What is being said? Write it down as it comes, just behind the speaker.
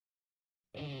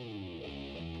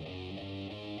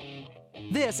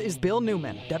This is Bill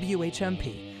Newman,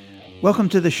 WHMP. Welcome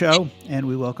to the show, and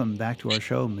we welcome back to our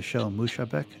show Michelle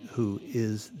Mushabek, who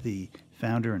is the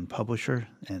founder and publisher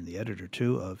and the editor,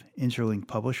 too, of Interlink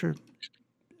Publishing,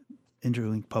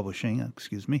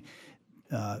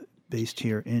 based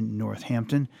here in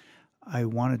Northampton. I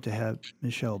wanted to have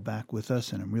Michelle back with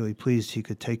us, and I'm really pleased he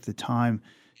could take the time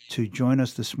to join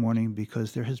us this morning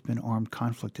because there has been armed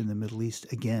conflict in the Middle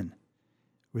East again,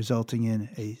 resulting in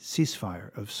a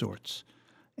ceasefire of sorts.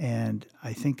 And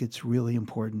I think it's really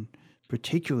important,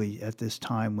 particularly at this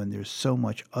time when there's so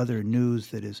much other news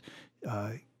that is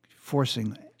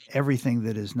forcing everything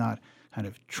that is not kind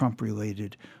of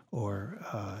Trump-related or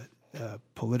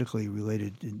politically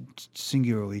related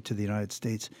singularly to the United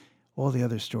States. All the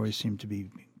other stories seem to be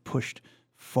pushed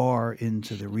far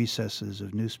into the recesses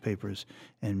of newspapers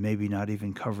and maybe not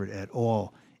even covered at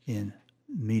all in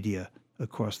media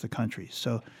across the country.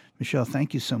 So, Michelle,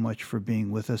 thank you so much for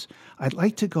being with us. I'd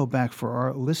like to go back for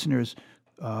our listeners,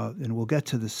 and we'll get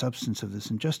to the substance of this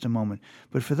in just a moment,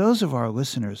 but for those of our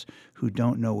listeners who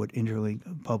don't know what Interlink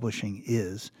Publishing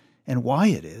is and why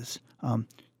it is,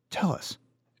 tell us.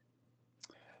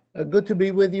 Good to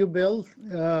be with you, Bill.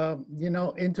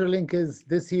 Interlink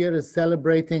this year is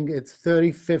celebrating its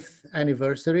 35th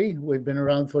anniversary. We've been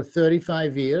around for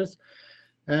 35 years,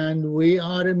 and we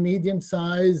are a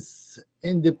medium-sized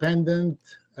independent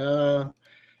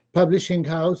publishing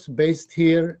house based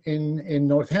here in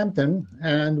Northampton,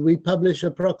 and we publish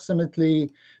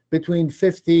approximately between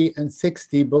 50 and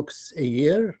 60 books a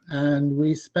year, and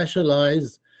we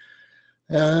specialize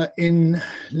in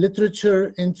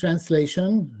literature in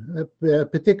translation,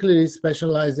 particularly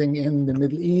specializing in the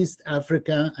Middle East,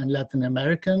 Africa, and Latin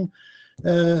American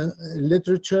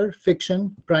literature,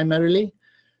 fiction primarily.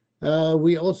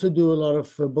 We also do a lot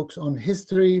of books on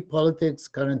history, politics,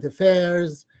 current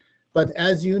affairs. But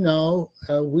as you know,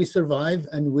 we survive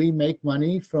and we make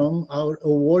money from our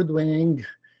award-winning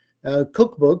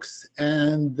cookbooks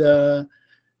and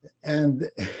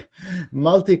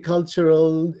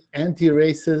multicultural,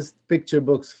 anti-racist picture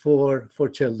books for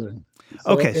children.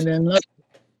 So okay. In a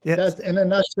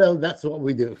nutshell, that's what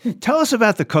we do. Tell us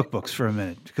about the cookbooks for a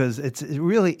minute, because it's a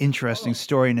really interesting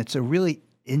story, and it's a really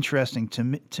interesting to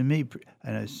me,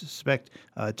 and I suspect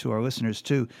to our listeners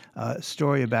too,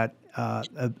 story about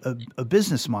a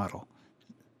business model.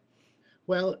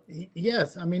 Well,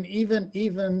 yes. I mean, even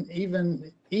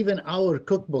our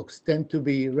cookbooks tend to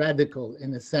be radical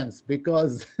in a sense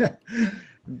because what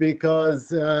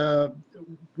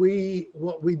we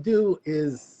do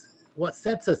is what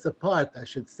sets us apart, I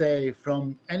should say,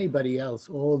 from anybody else,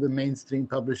 all the mainstream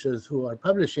publishers who are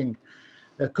publishing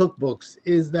cookbooks,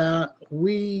 is that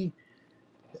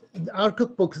our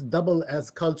cookbooks double as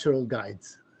cultural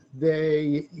guides.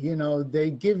 They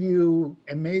give you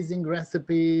amazing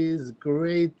recipes,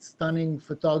 great, stunning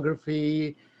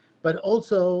photography, but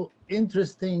also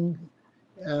interesting.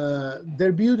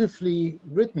 They're beautifully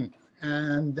written,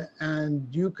 and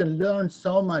you can learn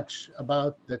so much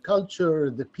about the culture,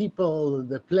 the people,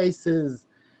 the places.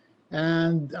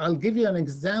 And I'll give you an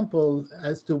example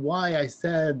as to why I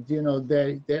said,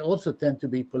 they also tend to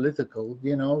be political.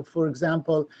 For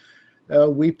example,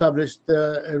 we published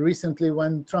recently,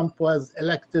 when Trump was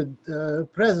elected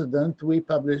president, we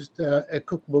published a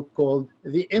cookbook called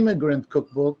The Immigrant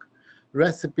Cookbook,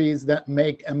 Recipes That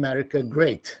Make America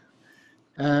Great.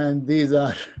 And these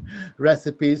are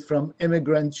recipes from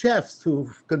immigrant chefs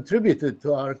who've contributed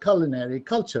to our culinary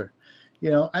culture.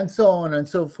 And so on and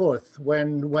so forth.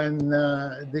 When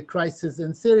the crisis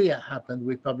in Syria happened,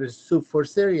 we published Soup for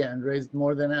Syria and raised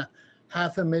more than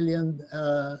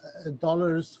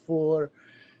 $500,000 for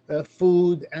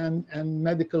food and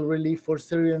medical relief for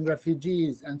Syrian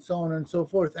refugees, and so on and so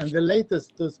forth. And the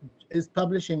latest is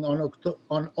publishing on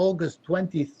August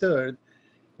 23rd.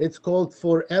 It's called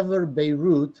Forever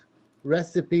Beirut,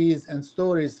 Recipes and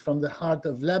Stories from the Heart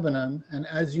of Lebanon. And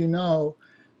as you know,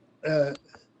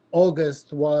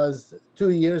 August 2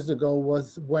 years ago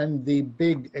was when the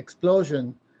big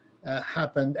explosion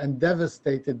happened and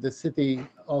devastated the city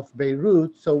of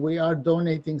Beirut. So we are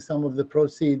donating some of the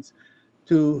proceeds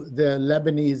to the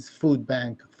Lebanese food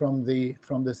bank from the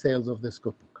sales of this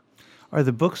cookbook. Are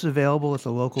the books available at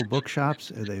the local bookshops?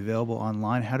 Are they available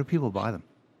online? How do people buy them?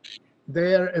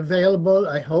 They are available,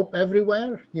 I hope,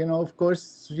 everywhere. Of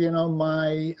course,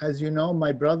 my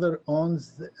brother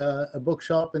owns a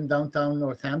bookshop in downtown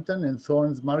Northampton in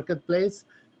Thorns Marketplace,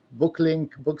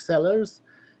 Booklink Booksellers.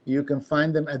 You can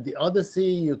find them at the Odyssey.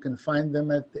 You can find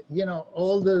them at,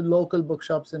 all the local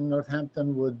bookshops in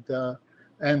Northampton would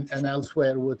and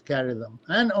elsewhere would carry them,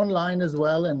 and online as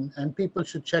well. And people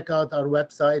should check out our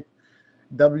website,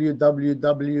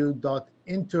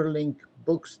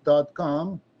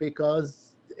 www.interlinkbooks.com,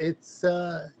 because it's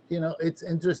it's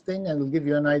interesting and it'll give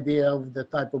you an idea of the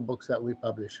type of books that we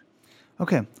publish.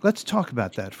 Okay, let's talk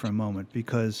about that for a moment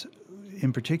because,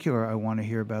 in particular, I want to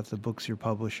hear about the books you're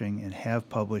publishing and have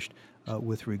published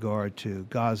with regard to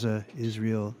Gaza,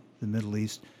 Israel, the Middle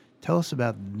East. Tell us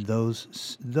about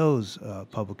those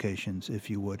publications, if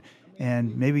you would.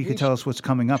 And maybe you could tell us what's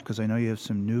coming up, because I know you have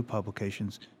some new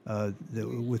publications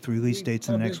with release dates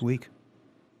in the next week.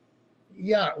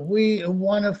 Yeah,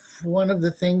 one of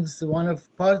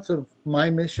parts of my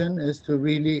mission is to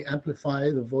really amplify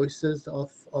the voices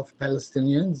of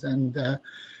Palestinians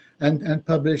and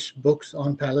publish books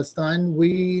on Palestine.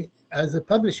 We, as a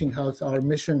publishing house, our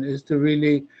mission is to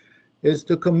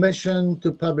commission,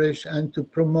 to publish, and to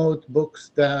promote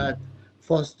books that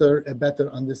foster a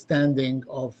better understanding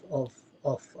of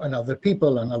another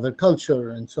people, another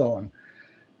culture, and so on.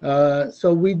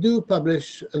 So we do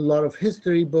publish a lot of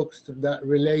history books that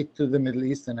relate to the Middle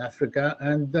East and Africa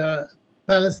and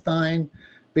Palestine.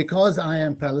 Because I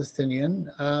am Palestinian,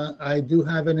 I do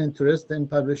have an interest in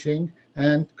publishing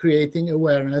and creating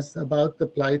awareness about the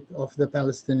plight of the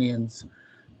Palestinians.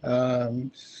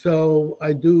 So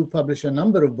I do publish a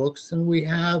number of books, and we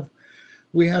have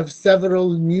several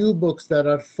new books that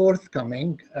are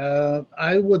forthcoming.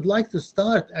 I would like to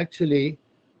start actually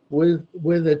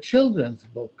with a children's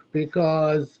book,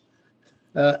 because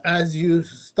as you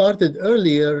started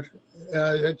earlier,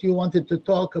 that you wanted to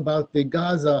talk about the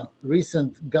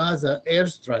recent Gaza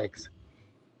airstrikes.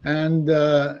 And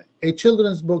a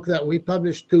children's book that we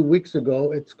published 2 weeks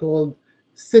ago, it's called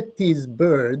Sitti's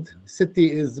Bird. Sitti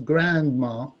is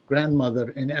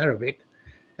grandmother in Arabic.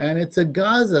 And it's a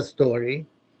Gaza story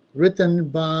written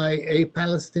by a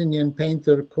Palestinian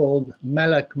painter called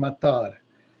Malak Matar.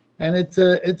 And it's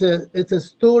a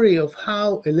story of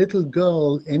how a little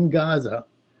girl in Gaza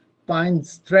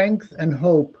finds strength and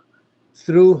hope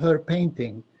through her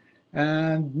painting.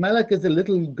 And Malak is a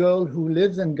little girl who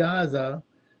lives in Gaza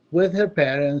with her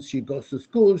parents. She goes to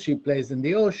school, she plays in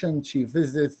the ocean, she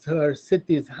visits her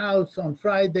city's house on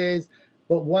Fridays.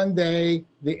 But one day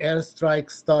the airstrike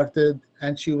started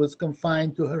and she was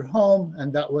confined to her home,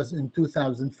 and that was in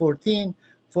 2014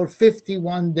 for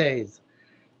 51 days.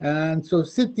 And so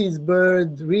Sitti's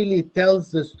Bird really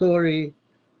tells the story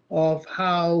of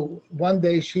how one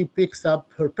day she picks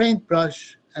up her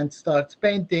paintbrush and starts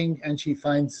painting, and she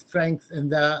finds strength in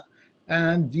that.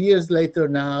 And years later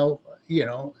now,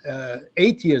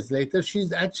 8 years later,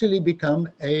 she's actually become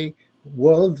a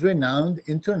world-renowned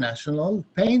international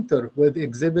painter with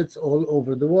exhibits all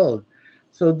over the world.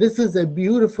 So this is a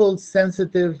beautiful,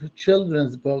 sensitive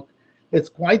children's book. It's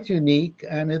quite unique,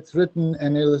 and it's written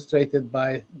and illustrated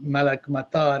by Malak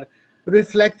Matar,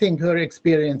 reflecting her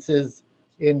experiences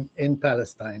in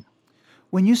Palestine.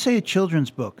 When you say a children's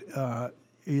book, are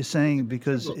you saying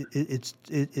because it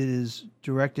is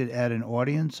directed at an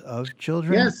audience of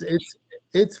children? Yes,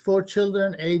 it's for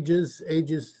children ages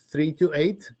 3 to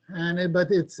 8,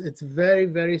 but it's very,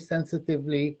 very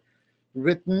sensitively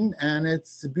written, and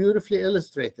it's beautifully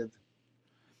illustrated.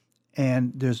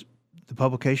 And there's the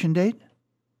publication date?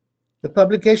 The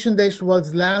publication date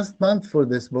was last month for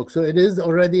this book, so it is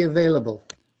already available.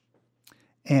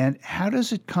 And how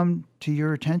does it come to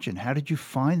your attention? How did you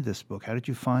find this book? How did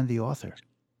you find the author?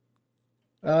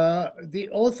 The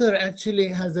author actually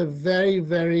has a very,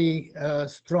 very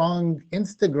strong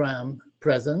Instagram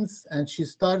presence, and she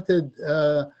started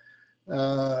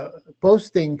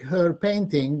posting her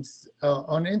paintings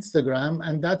on Instagram,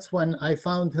 and that's when I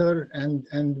found her,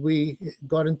 and we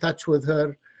got in touch with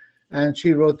her, and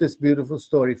she wrote this beautiful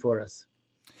story for us.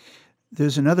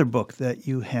 There's another book that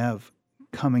you have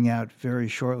coming out very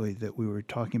shortly that we were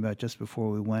talking about just before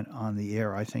we went on the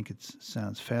air. I think it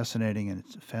sounds fascinating, and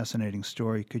it's a fascinating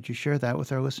story. Could you share that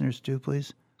with our listeners too,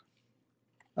 please?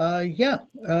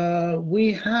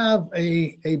 We have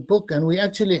a book, and we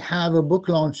actually have a book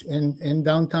launch in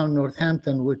downtown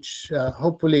Northampton, which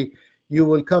hopefully you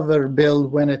will cover, Bill,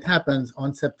 when it happens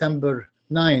on September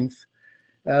 9th.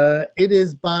 It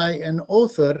is by an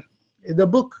author. The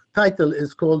book title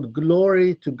is called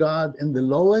Glory to God in the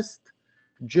Lowest,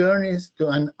 Journeys to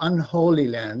an Unholy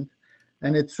Land,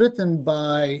 and it's written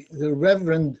by the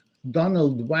Reverend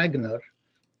Donald Wagner,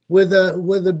 with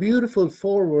a beautiful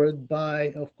foreword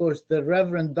by, of course, the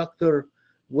Reverend Dr.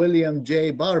 William J.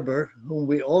 Barber, whom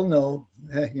we all know,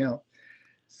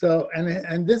 So,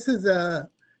 and this is a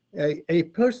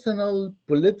personal,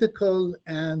 political,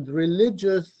 and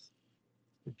religious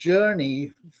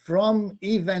journey from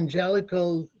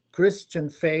evangelical Christian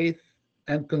faith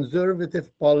and conservative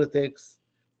politics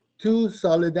to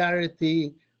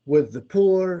solidarity with the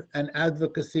poor and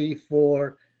advocacy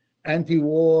for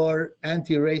anti-war,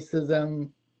 anti-racism,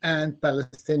 and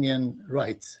Palestinian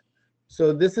rights.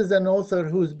 So this is an author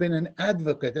who's been an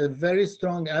advocate, a very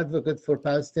strong advocate for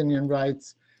Palestinian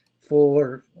rights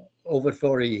for over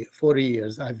 40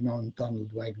 years. I've known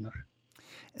Donald Wagner.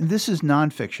 And this is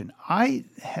nonfiction. I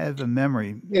have a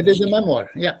memory. It is a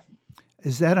memoir, yeah.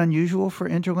 Is that unusual for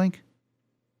Interlink?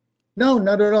 No,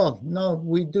 not at all. No,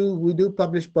 we do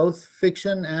publish both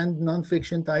fiction and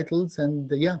nonfiction titles, and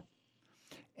yeah.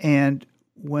 And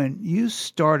when you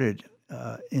started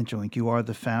Interlink, you are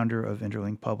the founder of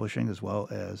Interlink Publishing as well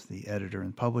as the editor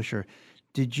and publisher.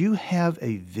 Did you have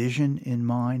a vision in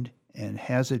mind, and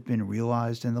has it been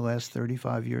realized in the last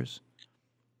 35 years?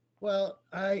 Well,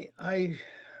 I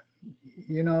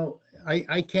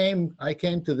came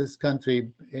to this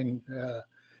country in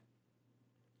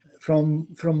from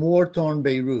war-torn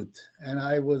Beirut, and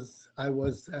I was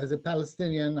as a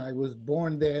Palestinian. I was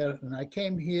born there, and I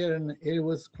came here, and it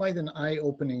was quite an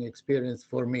eye-opening experience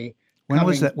for me. When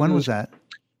was that?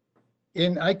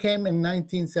 I came in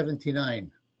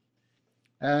 1979,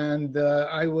 and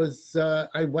I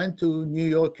went to New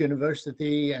York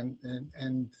University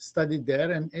and studied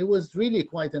there, and it was really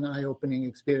quite an eye-opening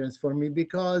experience for me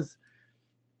because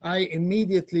I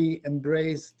immediately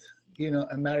embraced,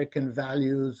 American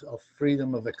values of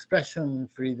freedom of expression,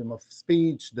 freedom of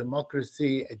speech,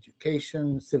 democracy,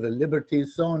 education, civil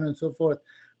liberties, so on and so forth.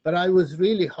 But I was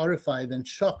really horrified and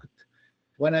shocked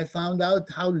when I found out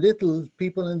how little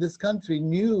people in this country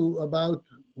knew about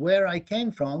where I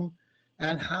came from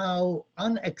and how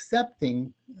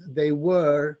unaccepting they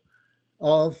were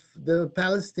of the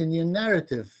Palestinian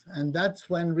narrative. And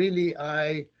that's when really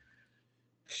I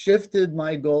shifted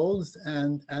my goals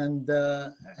and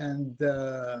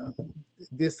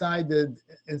decided,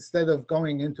 instead of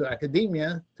going into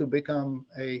academia, to become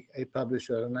a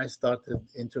publisher. And I started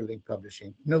Interlink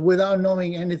Publishing, without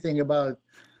knowing anything about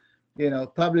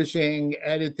publishing,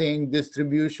 editing,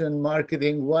 distribution,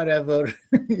 marketing, whatever.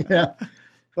 Yeah.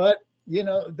 But,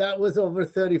 that was over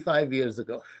 35 years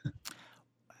ago.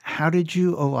 How did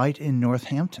you alight in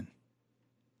Northampton?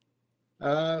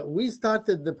 We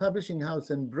started the publishing house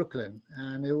in Brooklyn,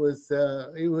 and it was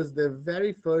the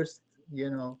very first,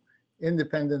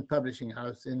 independent publishing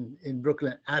house in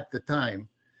Brooklyn at the time.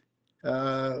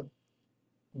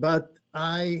 But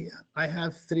I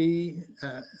have three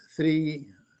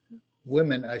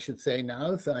women, I should say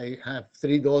now. So I have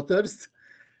three daughters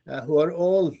who are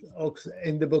all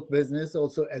in the book business,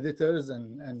 also editors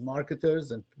and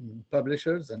marketers and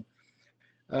publishers. And,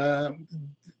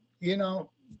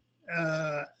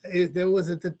 there was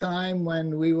at the time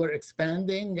when we were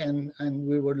expanding and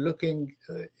we were looking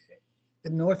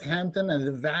in Northampton and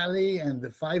the Valley and the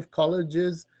 5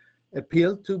 colleges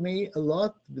appealed to me a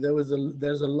lot. There's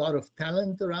a lot of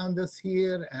talent around us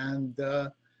here, and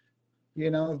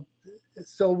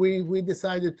so we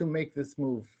decided to make this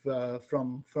move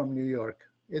from New York.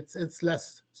 It's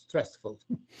less stressful.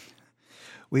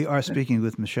 We are speaking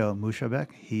with Michel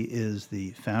Mouchabek. He is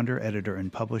the founder, editor,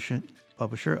 and publisher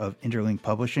of Interlink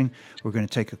Publishing. We're going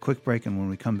to take a quick break, and when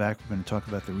we come back, we're going to talk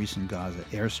about the recent Gaza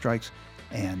airstrikes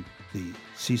and the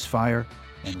ceasefire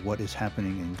and what is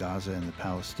happening in Gaza and the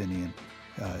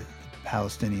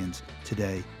Palestinians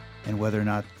today, and whether or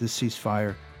not this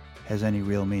ceasefire has any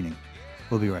real meaning.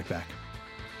 We'll be right back.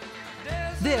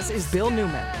 This is Bill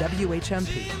Newman,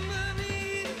 WHMP.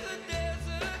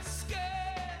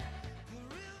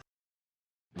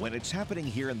 When it's happening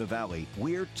here in the Valley,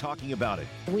 we're talking about it.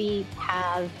 We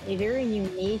have a very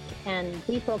unique and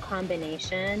lethal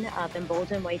combination of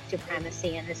emboldened white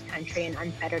supremacy in this country and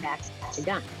unfettered access to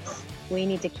guns. We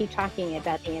need to keep talking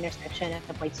about the intersection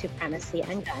of white supremacy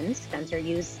and guns. Guns are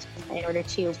used in order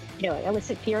to,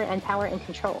 elicit fear and power and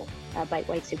control by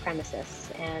white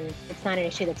supremacists. And it's not an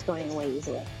issue that's going away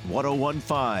easily.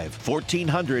 1015,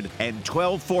 1400, and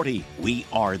 1240. We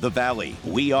are the Valley.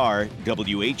 We are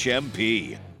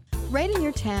WHMP. Right in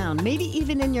your town, maybe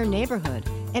even in your neighborhood,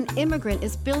 an immigrant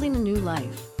is building a new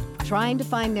life, trying to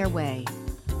find their way,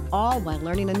 all while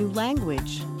learning a new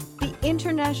language. The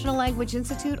International Language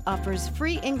Institute offers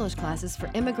free English classes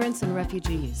for immigrants and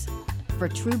refugees, for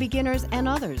true beginners and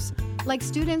others, like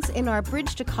students in our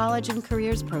Bridge to College and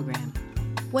Careers program.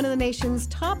 One of the nation's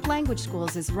top language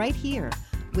schools is right here,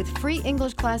 with free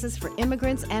English classes for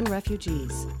immigrants and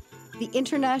refugees. The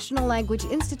International Language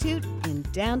Institute in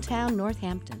downtown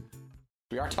Northampton.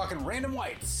 We are talking random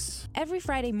whites. Every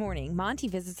Friday morning, Monty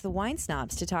visits the wine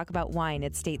snobs to talk about wine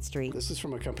at State Street. This is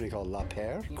from a company called La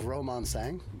Paire. Gros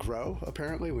Mansang. Gros,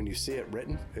 apparently, when you see it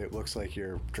written, it looks like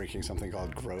you're drinking something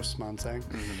called Gros Mansang.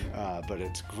 But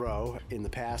it's Gros. In the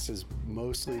past has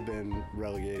mostly been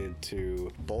relegated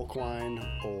to bulk wine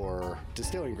or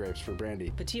distilling grapes for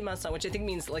brandy. Petit Mansang, which I think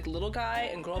means like little guy,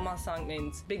 and Gros Mansang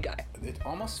means big guy. It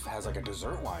almost has like a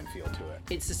dessert wine feel to it.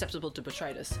 It's susceptible to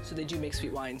botrytis, so they do make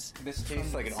sweet wines. This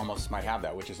tastes like it almost might have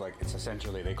that, which is like, it's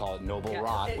essentially, they call it Noble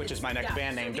Rot, which is my next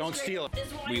band name. Don't steal it.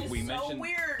 This wine is so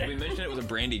weird. We mentioned it was a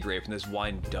brandy grape, and this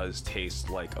wine does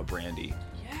taste like a brandy.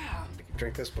 Yeah.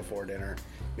 Drink this before dinner,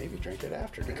 maybe drink it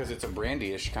after dinner. Because it's a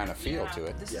brandy-ish kind of feel to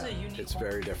it. This is a unique It's one.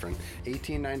 very different.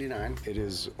 $18.99. It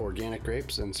is organic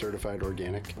grapes and certified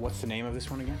organic. What's the name of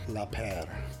this one again? La Paire.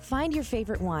 Find your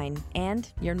favorite wine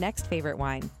and your next favorite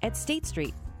wine at State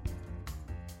Street.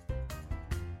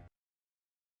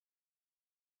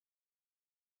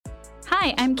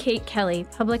 Hi, I'm Kate Kelly,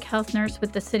 public health nurse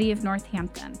with the City of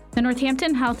Northampton. The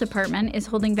Northampton Health Department is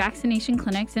holding vaccination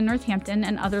clinics in Northampton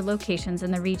and other locations in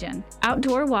the region.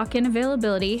 Outdoor walk-in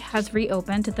availability has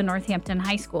reopened at the Northampton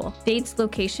High School. Dates,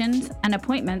 locations, and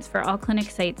appointments for all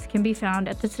clinic sites can be found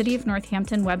at the City of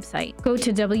Northampton website. Go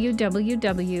to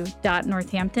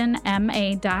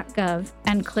www.northamptonma.gov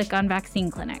and click on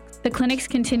Vaccine Clinics. The clinics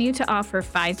continue to offer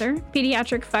Pfizer,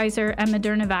 pediatric Pfizer and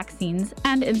Moderna vaccines,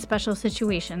 and in special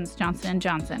situations, Johnson &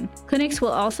 Johnson. Clinics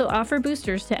will also offer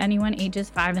boosters to anyone ages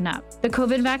 5 and up. The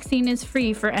COVID vaccine is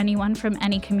free for anyone from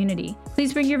any community.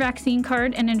 Please bring your vaccine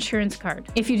card and insurance card.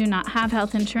 If you do not have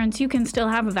health insurance, you can still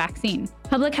have a vaccine.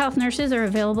 Public health nurses are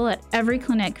available at every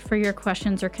clinic for your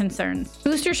questions or concerns.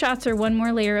 Booster shots are one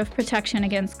more layer of protection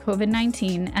against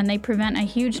COVID-19, and they prevent a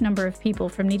huge number of people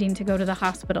from needing to go to the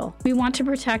hospital. We want to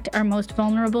protect our most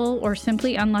vulnerable or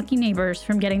simply unlucky neighbors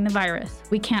from getting the virus.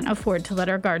 We can't afford to let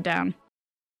our guard down.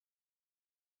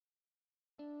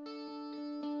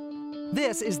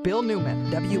 This is Bill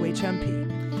Newman,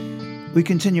 WHMP. We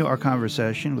continue our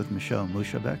conversation with Michelle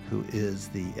Mushabek, who is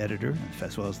the editor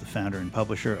as well as the founder and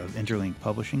publisher of Interlink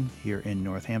Publishing here in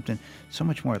Northampton. So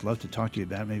much more I'd love to talk to you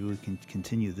about. Maybe we can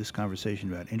continue this conversation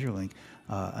about Interlink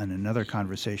and another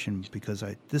conversation, because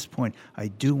at this point I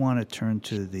do want to turn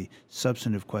to the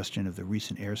substantive question of the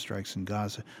recent airstrikes in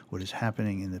Gaza, what is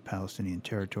happening in the Palestinian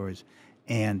territories,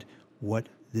 and what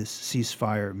this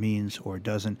ceasefire means or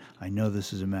doesn't. I know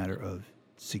this is a matter of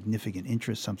significant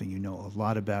interest, something you know a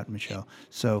lot about, Michelle.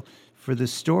 So for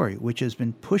this story, which has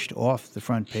been pushed off the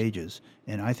front pages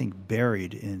and I think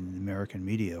buried in American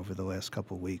media over the last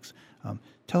couple of weeks,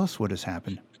 tell us what has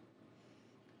happened.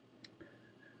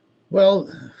 Well,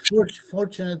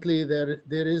 fortunately, there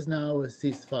is now a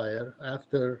ceasefire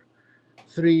after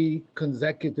 3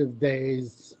 consecutive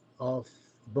days of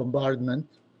bombardment.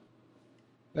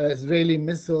 Israeli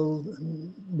missiles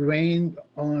rained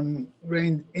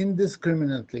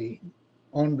indiscriminately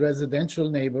on residential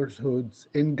neighborhoods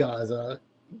in Gaza.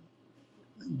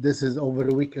 This is a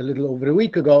little over a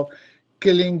week ago,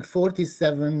 killing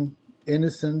 47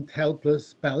 innocent,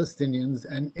 helpless Palestinians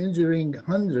and injuring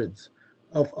hundreds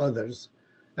of others.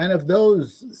 And of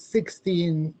those,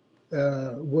 16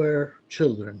 were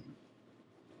children.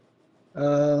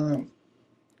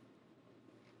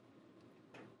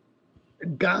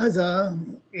 Gaza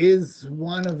is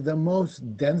one of the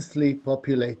most densely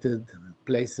populated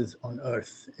places on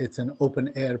earth. It's an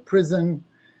open-air prison.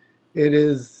 It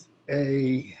is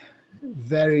a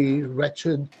very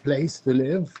wretched place to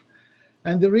live.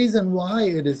 And the reason why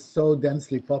it is so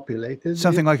densely populated...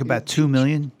 Something like about 2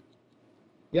 million?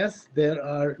 Yes, there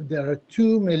are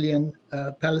 2 million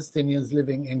Palestinians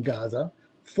living in Gaza.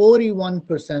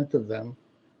 41% of them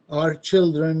are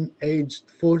children aged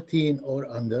 14 or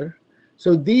under.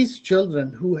 So these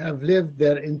children who have lived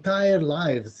their entire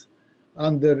lives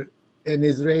under an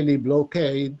Israeli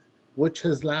blockade, which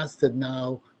has lasted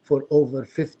now for over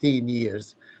 15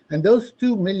 years. And those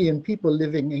 2 million people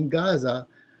living in Gaza,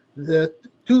 the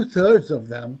 2/3 of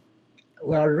them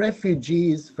were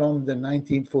refugees from the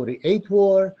 1948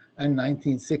 war and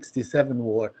 1967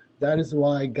 war. That is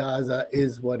why Gaza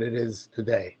is what it is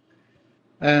today.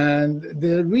 And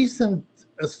the recent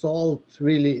assault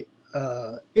really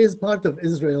is part of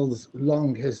Israel's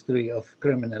long history of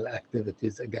criminal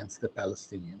activities against the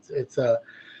Palestinians. It's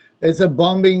a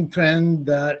bombing trend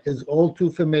that is all too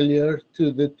familiar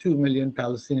to the 2 million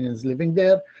Palestinians living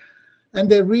there. And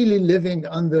they're really living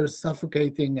under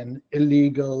suffocating and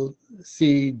illegal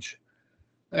siege.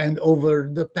 And over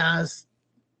the past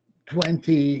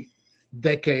 20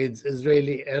 decades,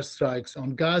 Israeli airstrikes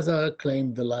on Gaza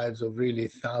claimed the lives of really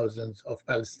thousands of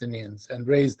Palestinians and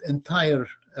raised entire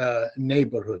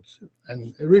neighborhoods,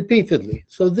 and repeatedly.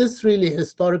 So this really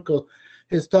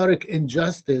historic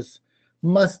injustice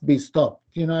must be stopped.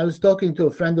 You know, I was talking to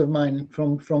a friend of mine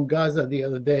from Gaza the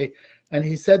other day, and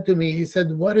he said to me,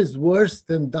 what is worse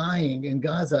than dying in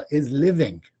Gaza is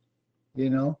living, you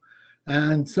know?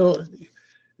 And so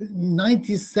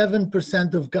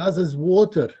 97% of Gaza's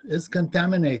water is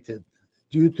contaminated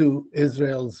due to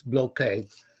Israel's blockade.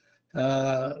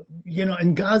 You know,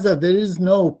 in Gaza, there is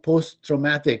no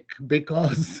post-traumatic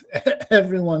because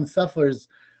everyone suffers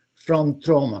from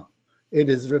trauma. It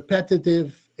is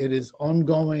repetitive, it is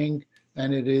ongoing,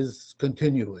 and it is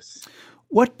continuous.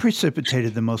 What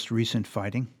precipitated the most recent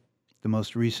fighting, the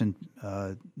most recent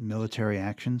military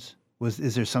actions?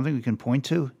 Is there something we can point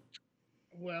to?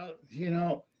 Well, you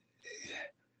know,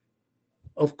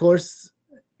 of course,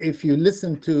 if you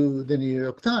listen to the New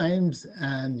York Times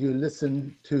and you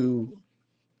listen to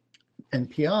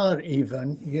NPR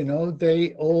even, you know,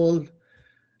 they all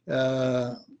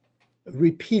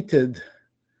repeated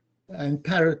and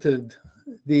parroted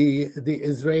the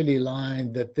Israeli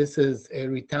line that this is a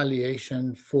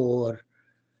retaliation for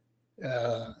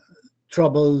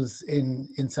troubles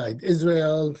inside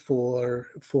Israel,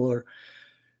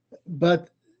 but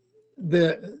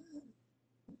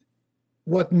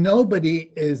what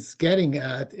nobody is getting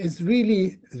at is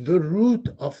really the root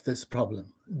of this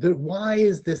problem. Why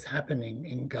is this happening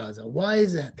in Gaza? Why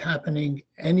is it happening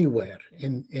anywhere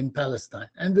in Palestine?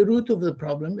 And the root of the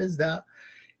problem is that,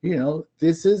 you know,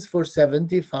 this is for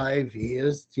 75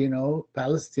 years, you know,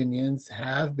 Palestinians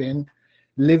have been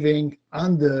living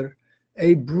under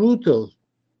a brutal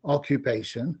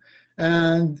occupation.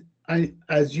 And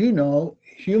as you know,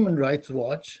 Human Rights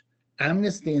Watch,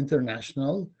 Amnesty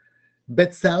International,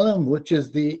 B'Tselem, which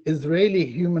is the Israeli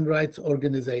human rights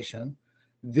organization,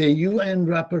 the UN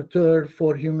Rapporteur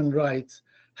for Human Rights,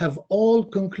 have all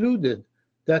concluded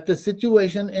that the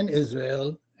situation in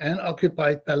Israel and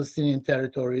occupied Palestinian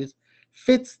territories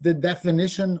fits the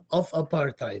definition of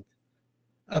apartheid.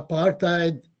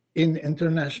 Apartheid in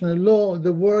international law,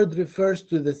 the word refers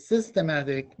to the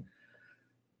systematic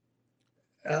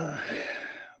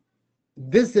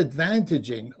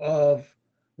disadvantaging of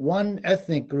one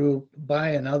ethnic group by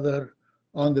another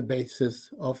on the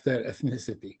basis of their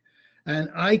ethnicity. And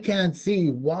I can't see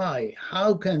why.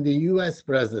 How can the US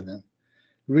president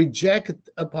reject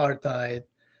apartheid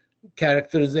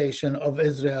characterization of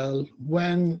Israel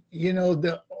when, you know,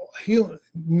 the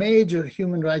major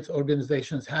human rights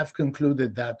organizations have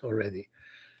concluded that already?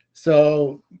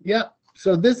 So yeah,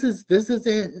 so this is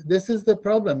the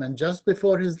problem. And just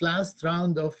before his last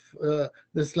round of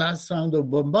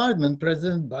bombardment,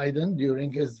 President Biden,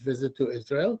 during his visit to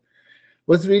Israel,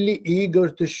 was really eager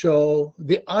to show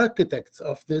the architects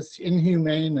of this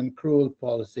inhumane and cruel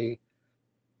policy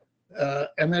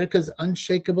America's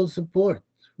unshakable support,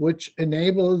 which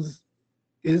enables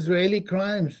Israeli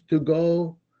crimes to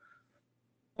go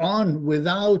on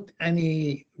without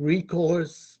any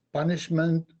recourse,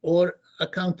 punishment, or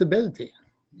accountability.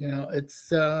 You know,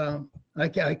 it's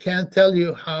I can't tell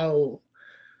you how,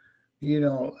 you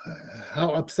know,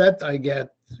 how upset I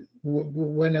get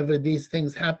whenever these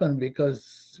things happen,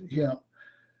 because, you know,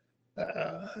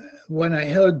 when I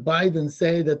heard Biden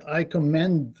say that I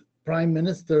commend Prime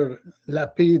Minister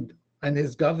Lapid and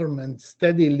his government's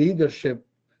steady leadership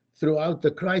throughout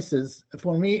the crisis,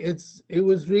 for me it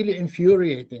was really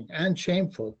infuriating and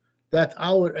shameful that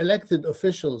our elected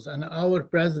officials and our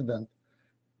president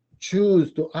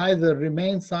choose to either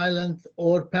remain silent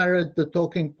or parrot the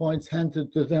talking points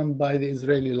handed to them by the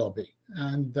Israeli lobby.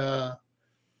 And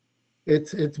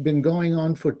it's been going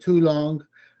on for too long.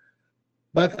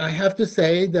 But I have to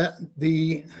say that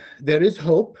there is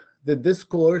hope. The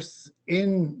discourse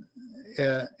in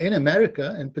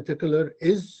America in particular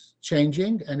is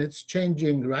changing, and it's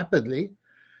changing rapidly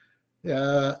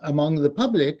among the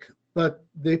public, but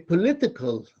the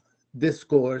political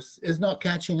discourse is not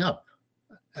catching up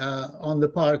on the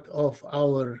part of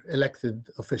our elected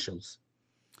officials.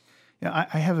 Yeah,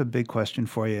 I have a big question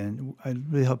for you, and I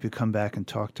really hope you come back and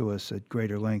talk to us at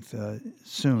greater length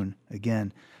soon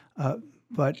again.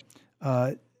 But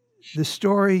the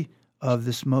story of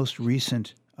this most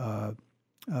recent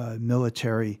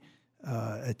military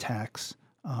attacks,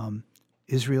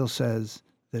 Israel says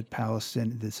that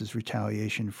this is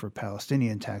retaliation for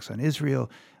Palestinian attacks on Israel.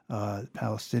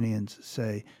 Palestinians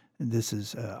say this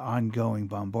is ongoing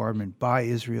bombardment by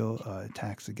Israel,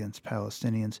 attacks against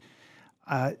Palestinians.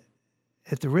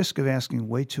 At the risk of asking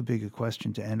way too big a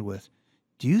question to end with,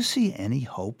 do you see any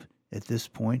hope at this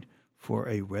point for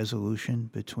a resolution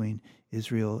between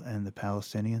Israel and the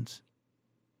Palestinians?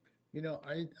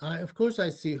 I of course I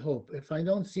see hope. If I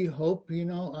don't see hope,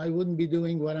 I wouldn't be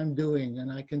doing what I'm doing. And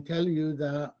I can tell you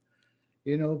that,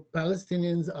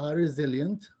 Palestinians are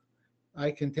resilient.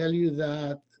 I can tell you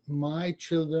that my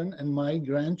children and my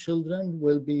grandchildren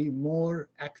will be more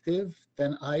active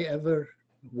than I ever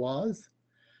was.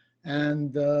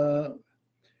 And the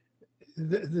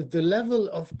level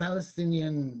of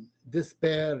Palestinian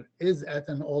despair is at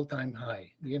an all-time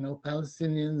high.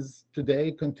 Palestinians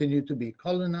today continue to be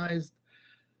colonized.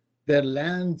 Their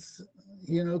lands,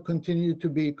 continue to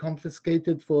be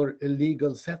confiscated for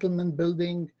illegal settlement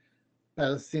building.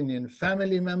 Palestinian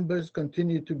family members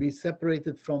continue to be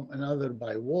separated from another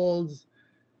by walls.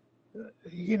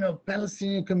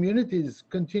 Palestinian communities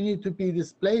continue to be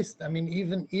displaced. I mean,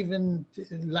 even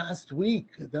last week,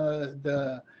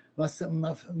 the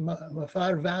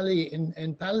Mafar Valley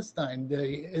in Palestine,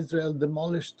 Israel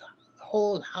demolished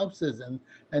whole houses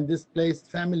and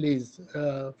displaced families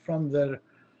from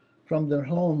their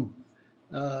home.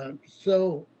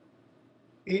 So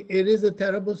it is a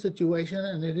terrible situation,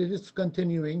 and it is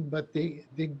continuing. But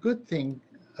the good thing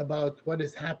about what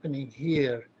is happening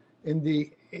here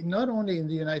not only in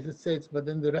the United States, but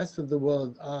in the rest of the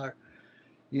world are,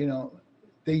 the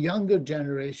younger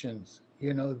generations,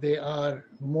 they are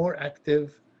more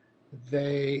active.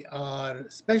 They are,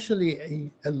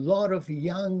 especially a lot of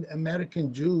young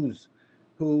American Jews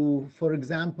who, for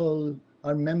example,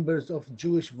 are members of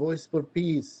Jewish Voice for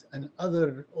Peace and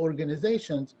other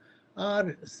organizations,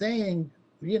 are saying,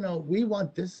 we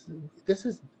want this.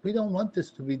 We don't want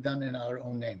this to be done in our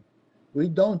own name. We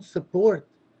don't support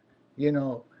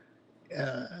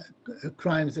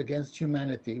crimes against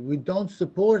humanity. We don't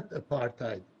support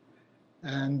apartheid.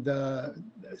 And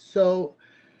so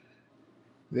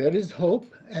there is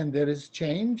hope and there is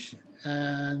change,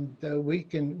 and we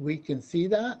can see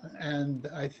that. And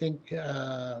I think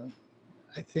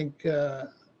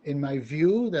in my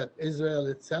view that Israel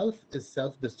itself is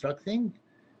self-destructing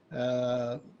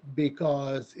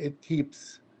because it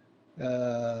keeps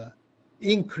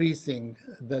increasing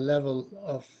the level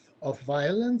of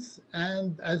violence.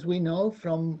 And as we know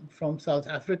from South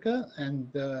Africa,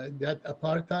 and that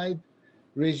apartheid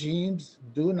regimes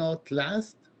do not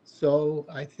last. So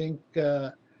I think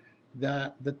that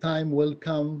the time will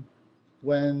come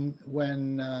when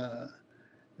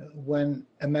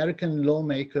American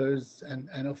lawmakers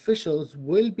and officials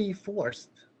will be forced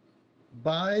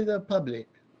by the public,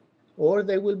 or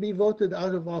they will be voted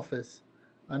out of office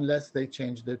unless they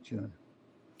change their tune.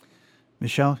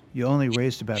 Michelle, you only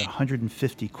raised about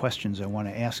 150 questions I want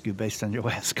to ask you based on your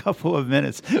last couple of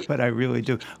minutes, but I really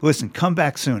do. Listen, come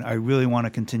back soon. I really want to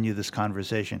continue this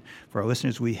conversation. For our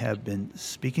listeners, we have been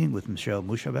speaking with Michelle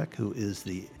Moushebekh, who is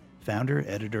the founder,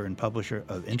 editor, and publisher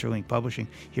of Interlink Publishing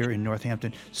here in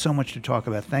Northampton. So much to talk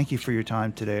about. Thank you for your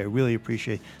time today. I really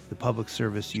appreciate the public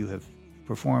service you have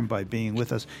performed by being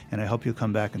with us, and I hope you'll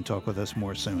come back and talk with us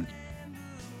more soon.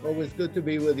 Always good to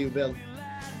be with you, Bill.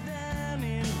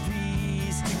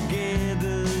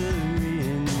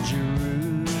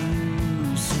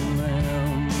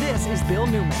 This is Bill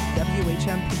Newman,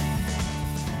 WHMP.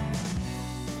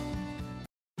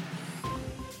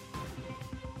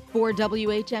 For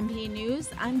WHMP News,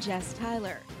 I'm Jess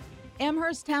Tyler.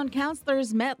 Amherst Town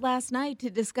councilors met last night to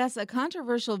discuss a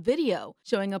controversial video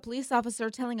showing a police officer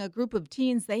telling a group of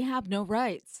teens they have no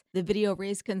rights. The video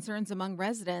raised concerns among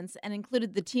residents and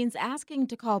included the teens asking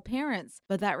to call parents,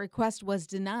 but that request was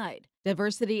denied.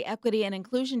 Diversity, Equity, and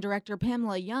Inclusion Director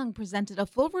Pamela Young presented a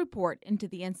full report into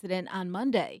the incident on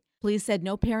Monday. Police said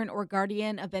no parent or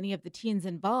guardian of any of the teens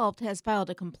involved has filed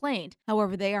a complaint.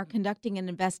 However, they are conducting an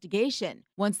investigation.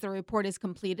 Once the report is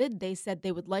completed, they said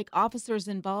they would like officers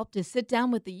involved to sit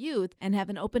down with the youth and have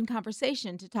an open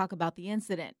conversation to talk about the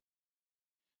incident.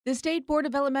 The State Board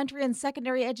of Elementary and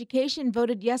Secondary Education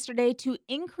voted yesterday to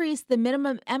increase the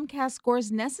minimum MCAS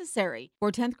scores necessary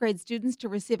for 10th grade students to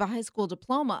receive a high school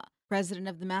diploma. President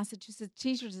of the Massachusetts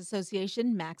Teachers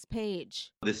Association, Max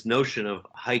Page. This notion of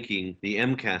hiking the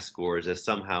MCAS scores as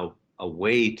somehow a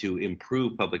way to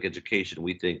improve public education,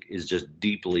 we think, is just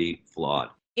deeply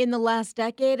flawed. In the last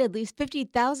decade, at least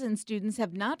 50,000 students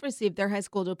have not received their high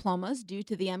school diplomas due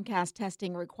to the MCAS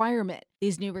testing requirement.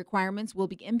 These new requirements will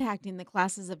be impacting the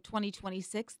classes of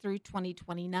 2026 through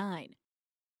 2029.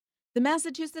 The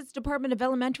Massachusetts Department of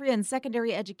Elementary and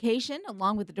Secondary Education,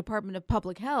 along with the Department of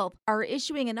Public Health, are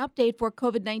issuing an update for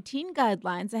COVID-19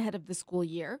 guidelines ahead of the school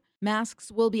year.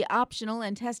 Masks will be optional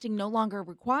and testing no longer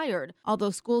required,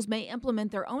 although schools may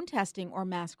implement their own testing or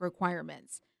mask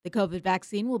requirements. The COVID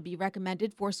vaccine will be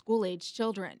recommended for school-aged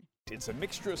children. It's a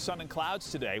mixture of sun and clouds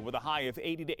today with a high of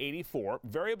 80 to 84.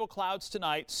 Variable clouds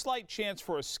tonight. Slight chance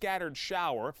for a scattered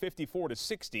shower, 54 to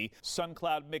 60. Sun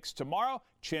cloud mix tomorrow.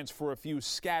 Chance for a few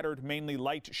scattered, mainly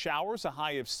light showers. A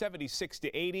high of 76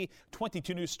 to 80.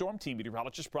 22 News Storm Team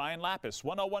meteorologist Brian Lapis,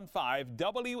 1015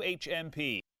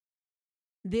 WHMP.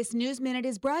 This News Minute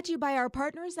is brought to you by our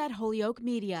partners at Holyoke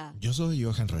Media. Yo soy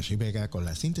Johan Rashi Vega con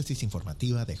la síntesis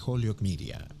informativa de Holyoke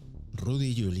Media.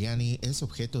 Rudy Giuliani es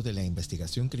objeto de la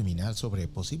investigación criminal sobre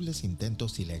posibles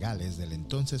intentos ilegales del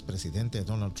entonces presidente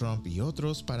Donald Trump y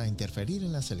otros para interferir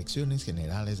en las elecciones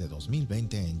generales de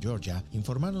 2020 en Georgia,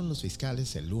 informaron los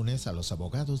fiscales el lunes a los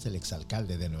abogados del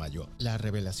exalcalde de Nueva York. La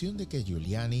revelación de que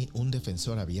Giuliani, un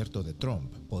defensor abierto de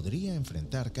Trump, podría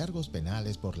enfrentar cargos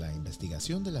penales por la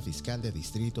investigación de la fiscal de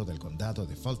distrito del condado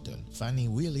de Fulton, Fani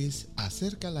Willis,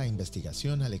 acerca la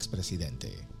investigación al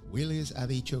expresidente. Willis ha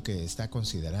dicho que está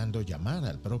considerando llamar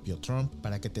al propio Trump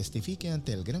para que testifique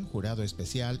ante el gran jurado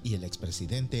especial y el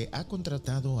expresidente ha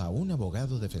contratado a un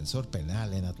abogado defensor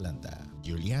penal en Atlanta.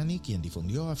 Giuliani, quien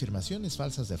difundió afirmaciones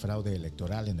falsas de fraude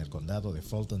electoral en el condado de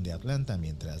Fulton de Atlanta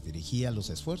mientras dirigía los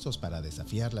esfuerzos para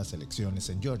desafiar las elecciones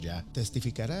en Georgia,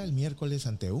 testificará el miércoles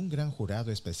ante un gran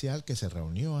jurado especial que se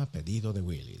reunió a pedido de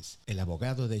Willis. El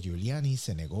abogado de Giuliani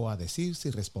se negó a decir si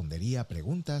respondería a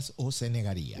preguntas o se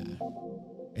negaría.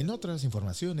 En otras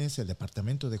informaciones, el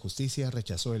Departamento de Justicia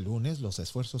rechazó el lunes los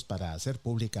esfuerzos para hacer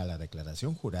pública la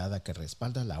declaración jurada que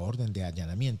respalda la orden de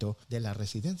allanamiento de la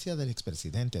residencia del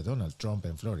expresidente Donald Trump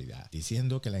en Florida,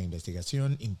 diciendo que la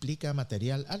investigación implica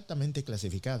material altamente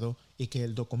clasificado y que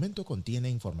el documento contiene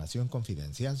información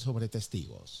confidencial sobre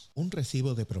testigos. Un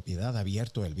recibo de propiedad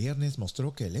abierto el viernes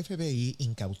mostró que el FBI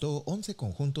incautó 11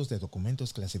 conjuntos de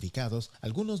documentos clasificados,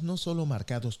 algunos no solo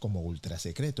marcados como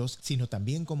ultrasecretos, sino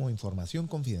también como información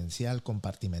confidencial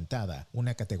compartimentada,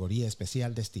 una categoría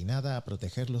especial destinada a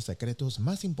proteger los secretos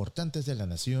más importantes de la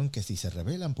nación que si se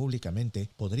revelan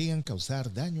públicamente podrían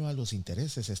causar daño a los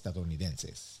intereses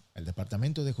estadounidenses. El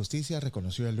Departamento de Justicia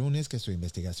reconoció el lunes que su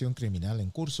investigación criminal en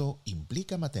curso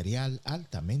implica material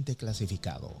altamente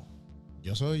clasificado.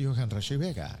 Yo soy Johan Rashi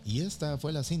Vega y esta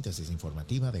fue la síntesis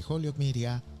informativa de Holyoke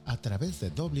Media a través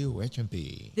de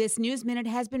WHMP. This News Minute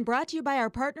has been brought to you by our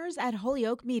partners at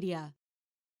Holyoke Media.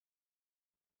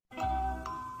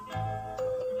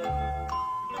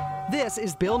 This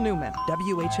is Bill Newman,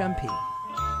 WHMP.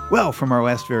 Well, from our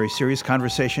last very serious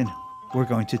conversation, we're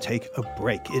going to take a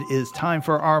break. It is time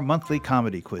for our monthly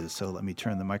comedy quiz. So let me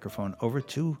turn the microphone over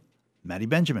to Maddie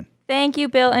Benjamin. Thank you,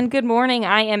 Bill, and good morning.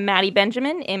 I am Maddie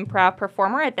Benjamin, improv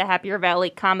performer at the Happier Valley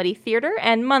Comedy Theater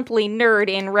and monthly nerd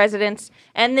in residence,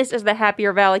 and this is the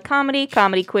Happier Valley Comedy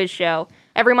Quiz Show.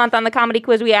 Every month on the Comedy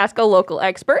Quiz, we ask a local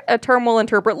expert, a term we'll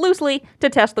interpret loosely, to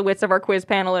test the wits of our quiz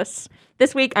panelists.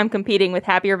 This week, I'm competing with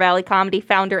Happier Valley Comedy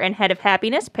founder and head of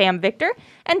happiness, Pam Victor,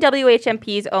 and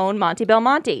WHMP's own Monty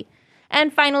Belmonte.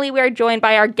 And finally, we are joined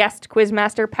by our guest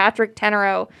quizmaster, Patrick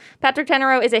Tenero. Patrick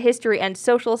Tenero is a history and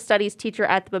social studies teacher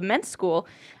at the Bement School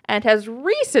and has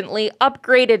recently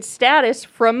upgraded status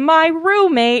from my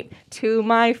roommate to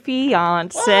my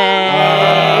fiance.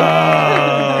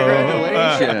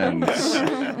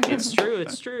 Congratulations. It's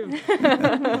true.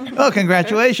 Oh,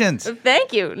 congratulations.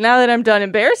 Thank you. Now that I'm done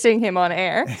embarrassing him on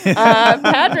air,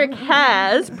 Patrick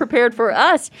has prepared for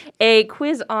us a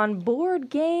quiz on board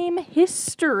game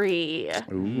history.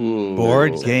 Ooh.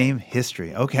 Board game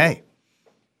history. Okay.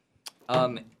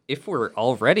 If we're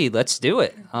all ready, let's do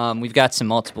it. We've got some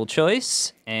multiple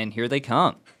choice, and here they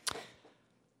come.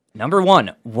 Number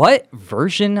 1, what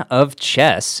version of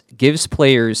chess gives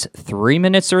players 3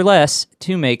 minutes or less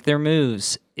to make their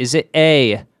moves? Is it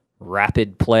A,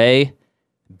 rapid play,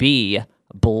 B,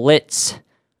 blitz,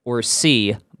 or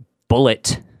C,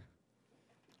 bullet?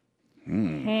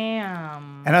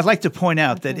 Ham. And I'd like to point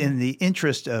out that in the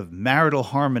interest of marital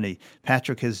harmony,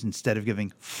 Patrick has, instead of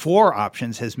giving 4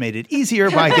 options, has made it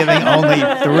easier by giving only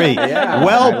 3. Yeah,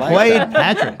 well played,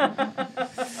 Patrick.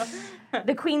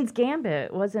 The Queen's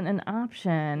Gambit wasn't an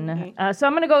option. So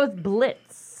I'm going to go with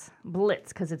blitz.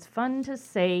 Blitz, because it's fun to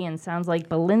say and sounds like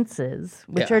balinces,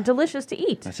 which are delicious to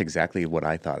eat. That's exactly what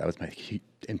I thought. That was my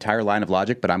entire line of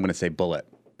logic, but I'm going to say bullet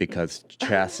because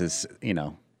chess is,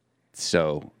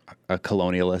 so a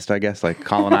colonialist, I guess, like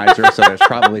colonizer. So there's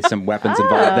probably some weapons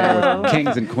involved there with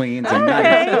kings and queens and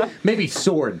knights. Maybe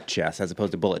sword chess as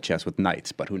opposed to bullet chess with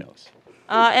knights, but who knows?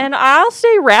 And I'll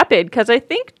say rapid, because I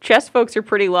think chess folks are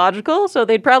pretty logical, so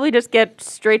they'd probably just get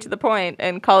straight to the point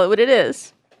and call it what it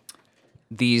is.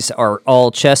 These are all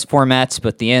chess formats,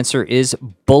 but the answer is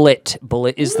bullet.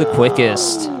 Bullet is the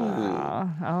quickest.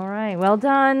 All right. Well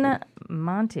done,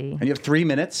 Monty. And you have 3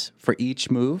 minutes for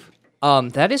each move?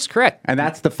 That is correct. And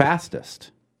that's the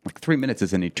fastest. Like 3 minutes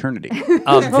is an eternity.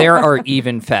 There are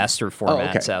even faster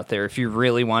formats okay. out there if you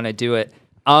really want to do it.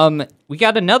 We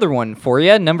got another one for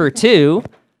you. Number 2.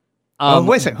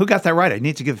 Wait a second. Who got that right? I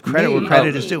need to give credit where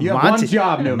credit is due. You have one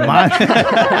job, Newman.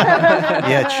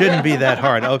 Yeah, it shouldn't be that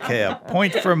hard. Okay, a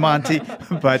point for Monty,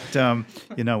 but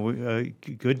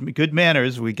good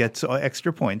manners. We get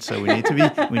extra points, so we need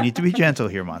to be gentle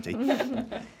here, Monty.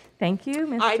 Thank you,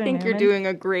 Mr. I think you're Newman. doing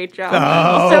a great job.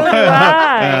 Oh, So do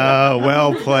I.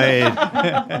 Well played.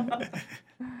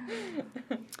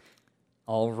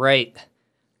 All right.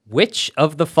 Which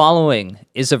of the following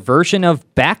is a version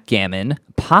of backgammon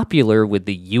popular with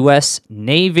the U.S.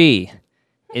 Navy?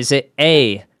 Is it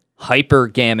A,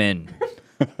 hypergammon,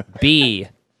 B,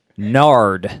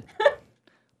 nard,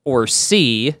 or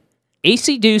C,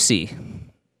 acey-deucey?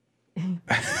 no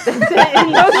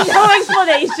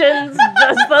explanations,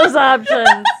 just those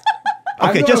options.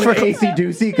 Okay, just for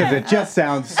acey-deucey because it just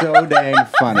sounds so dang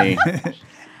funny.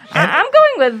 I'm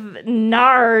going with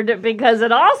nard because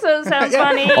it also sounds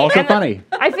funny. Also and funny.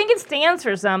 I think it stands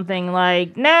for something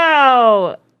like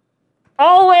now,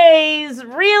 always,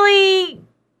 really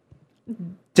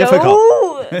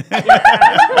difficult. maybe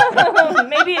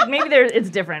it's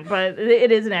different, but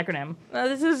it is an acronym.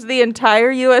 This is the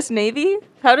entire U.S. Navy?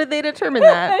 How did they determine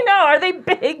that? I know. Are they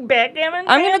big backgammon?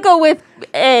 I'm going to go with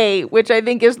A, which I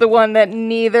think is the one that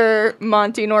neither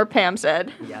Monty nor Pam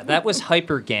said. Yeah, that was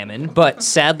hypergammon, but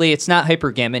sadly it's not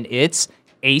hypergammon, it's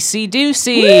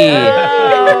acey-deucey.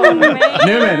 Oh, man.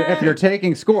 Newman, if you're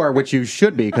taking score, which you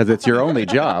should be because it's your only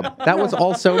job, that was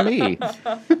also me.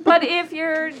 But if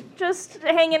you're just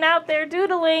hanging out there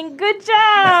doodling, good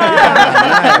job.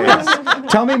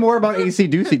 Nice. Tell me more about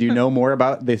acey-deucey. Do you know more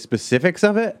about the specifics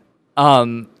of it?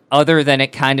 Other than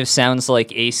it kind of sounds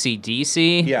like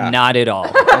AC/DC, Yeah. not at all.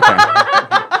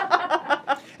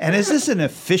 And is this an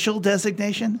official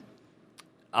designation?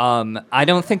 I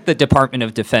don't think the Department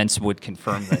of Defense would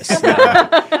confirm this.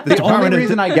 The only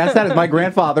reason I guess that is my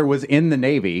grandfather was in the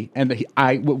Navy, and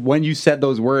when you said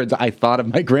those words, I thought of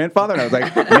my grandfather, and I was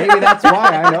like, maybe that's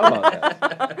why I know about that.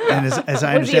 And as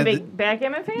I Was he a understand, big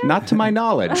backgammon fan? Not to my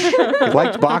knowledge.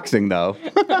 Liked boxing, though.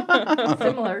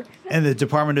 Similar. and the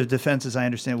Department of Defense, as I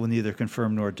understand, will neither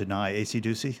confirm nor deny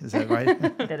acey-deucey. Is that right?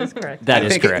 That is correct. That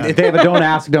is correct. If they have a don't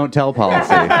ask, don't tell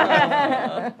policy.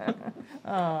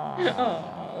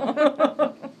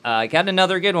 I got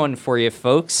another good one for you,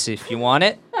 folks, if you want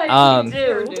it.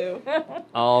 do.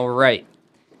 All right.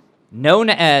 Known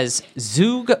as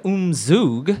Zug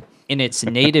Zug in its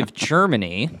native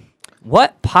Germany,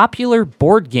 what popular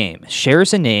board game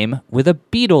shares a name with a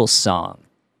Beatles song?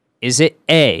 Is it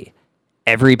A,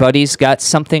 Everybody's Got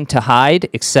Something to Hide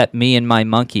Except Me and My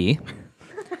Monkey?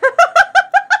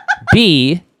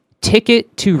 B,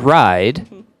 Ticket to Ride?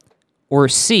 Or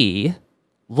C,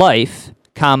 Life,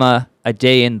 comma, A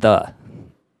Day in the?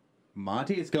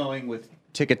 Monty is going with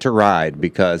Ticket to Ride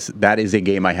because that is a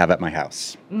game I have at my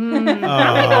house. I'm going to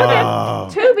go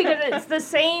with 2 because it's the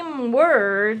same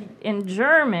word in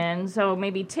German, so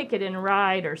maybe ticket and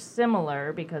ride are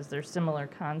similar because they're similar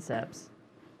concepts.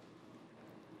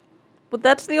 Well,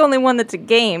 that's the only one that's a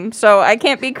game, so I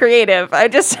can't be creative. I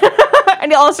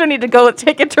also need to go with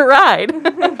Ticket to Ride.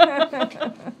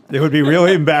 It would be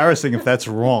really embarrassing if that's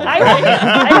wrong. I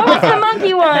know it's the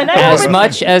monkey one. As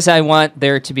much as I want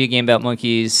there to be a game about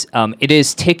monkeys, it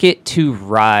is Ticket to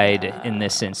Ride in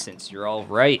this instance. You're all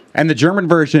right. And the German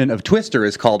version of Twister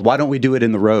is called Why Don't We Do It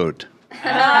in the Road?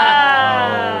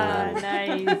 Nice.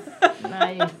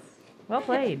 Well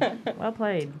played.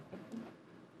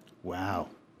 Wow.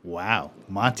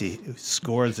 Monty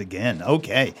scores again.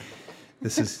 Okay.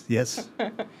 This is, yes.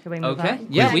 Can we move Okay. on?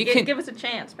 Yeah, we can. Give us a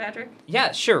chance, Patrick.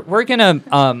 Yeah, sure. We're going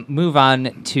to move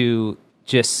on to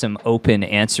just some open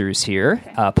answers here,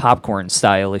 popcorn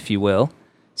style, if you will.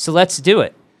 So let's do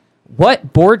it.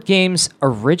 What board game's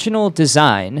original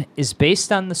design is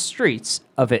based on the streets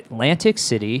of Atlantic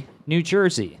City, New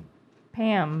Jersey?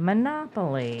 Pam,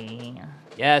 Monopoly.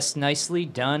 Yes, nicely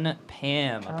done,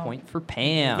 Pam. A point for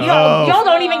Pam. Y'all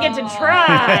don't even get to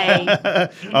try.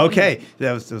 Okay.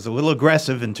 That was a little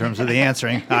aggressive in terms of the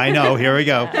answering. I know. Here we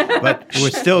go. But we're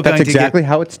still going That's to exactly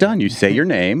how it's done. You say your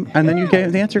name, and then you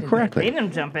get the answer They correctly.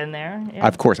 didn't jump in there. Yeah.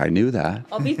 Of course, I knew that.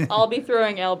 I'll be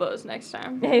throwing elbows next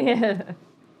time.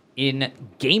 In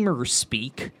gamer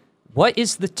speak, what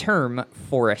is the term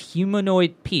for a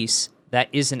humanoid piece that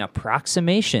is an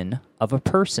approximation of a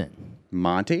person?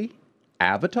 Monty?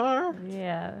 Avatar?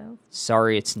 Yeah.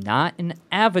 Sorry, it's not an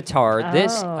avatar.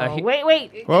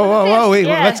 Wait. Whoa. Wait,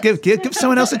 Yeah. let's give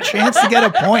someone else a chance to get a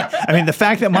point. I mean, the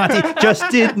fact that Monty just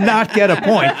did not get a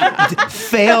point,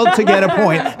 failed to get a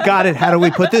point, got it. How do we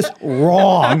put this?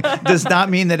 Wrong. Does not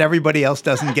mean that everybody else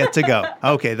doesn't get to go.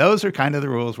 Okay, those are kind of the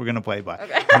rules we're going to play by.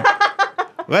 Okay.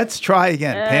 Let's try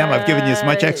again. Pam, I've given you as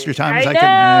much extra time as I can.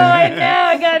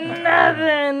 I got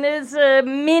nothing. It's a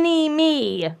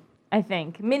mini-me, I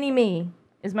think. Mini-me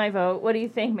is my vote. What do you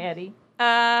think, Maddie?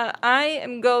 I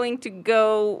am going to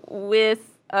go with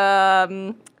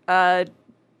Barbie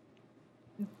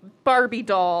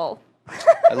doll.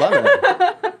 I love it.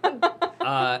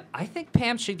 I think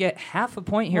Pam should get half a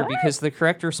point here because the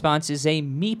correct response is a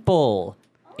meeple.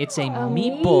 It's a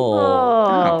meeple.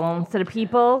 Oh. Instead of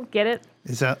people, get it?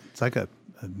 Is that it's like a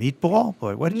meatball?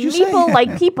 Boy, what did you say? Meeple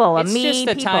like people. It's just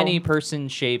a tiny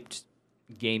person-shaped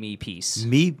gamey piece.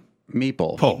 Meeple.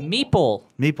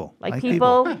 Meeple. Like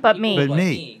people, but me. But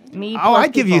me. Me Oh, plus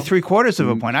I'd give you people. 3/4 of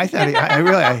a point. I thought I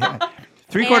really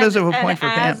 3/4 of a point for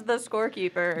Pam. As the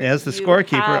scorekeeper. As the you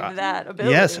scorekeeper. have that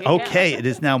ability. Yes, okay. It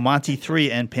is now Monty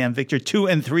 3 and Pam Victor 2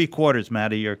 3/4.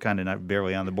 Maddie, you're kind of not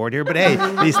barely on the board here, but hey,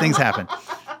 these things happen.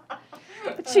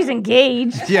 But she's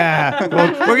engaged. Yeah,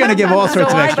 well, we're going to give all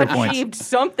sorts so of extra I've points. achieved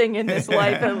something in this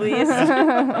life, at least.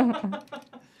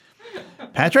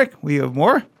 Patrick, we have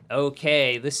more?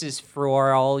 Okay, this is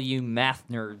for all you math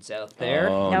nerds out there.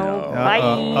 Oh, no. Bye.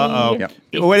 Uh-oh. Yep.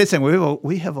 Well, wait a second.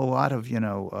 We have a lot of,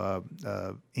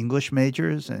 English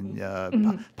majors and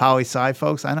poli-sci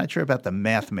folks. I'm not sure about the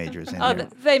math majors in here.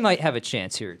 They might have a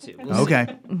chance here, too. We'll see. Okay.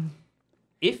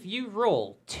 If you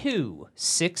roll 2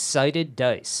 6-sided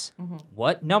dice,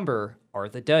 what number are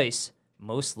the dice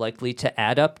most likely to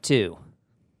add up to?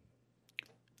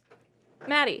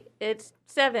 Maddie, it's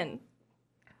 7.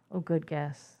 Oh, good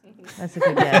guess. That's a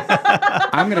good guess.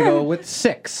 I'm going to go with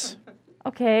 6.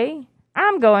 Okay.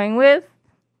 I'm going with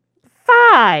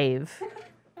 5.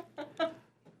 Can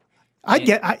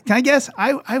I guess?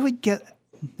 I would get.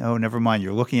 No, never mind.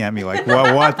 You're looking at me like,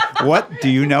 well, what do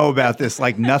you know about this?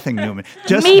 Like nothing, Newman.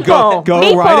 Just Meeple. go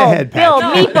Meeple. right ahead, Bill,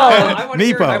 Pat.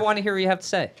 Meeple. I want to hear what you have to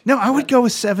say. No, I would go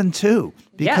with 7 too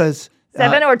because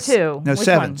 7 or 2? No, Which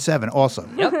 7. one? 7 also.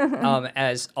 Yep.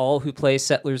 As all who play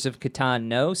Settlers of Catan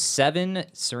know, 7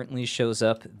 certainly shows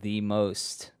up the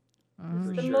most.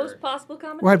 The most possible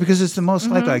combination. Right, because it's the most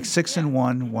likely, like 6 and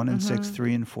 1, 1 and 6,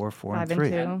 3 and 4, 4 and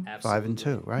 3. 5 and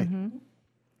 2, right?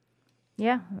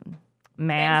 Yeah. Thanks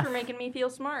Math. for making me feel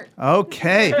smart.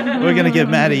 Okay, we're going to give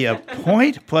Maddie a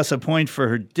point, plus a point for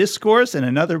her discourse, and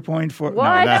another point for...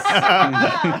 What?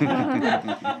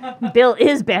 Bill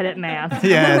is bad at math.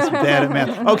 Yeah, it's bad at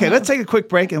math. Okay, let's take a quick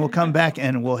break, and we'll come back,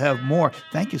 and we'll have more.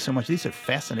 Thank you so much. These are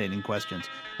fascinating questions.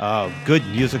 Good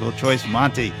musical choice,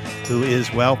 Monty, who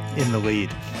is, well, in the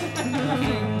lead.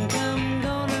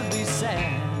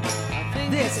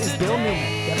 This is Bill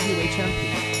Newman, WHMP.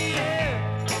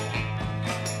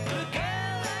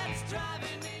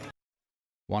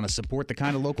 Want to support the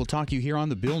kind of local talk you hear on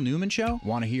The Bill Newman Show?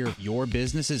 Want to hear your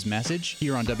business's message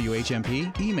here on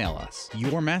WHMP? Email us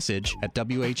your message at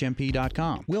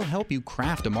WHMP.com. We'll help you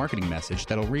craft a marketing message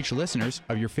that'll reach listeners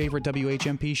of your favorite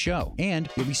WHMP show. And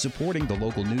you'll be supporting the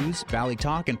local news, Valley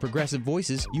Talk, and progressive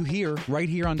voices you hear right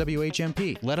here on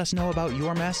WHMP. Let us know about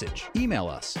your message. Email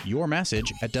us your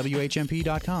message at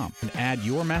WHMP.com and add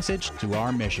your message to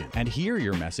our mission. And hear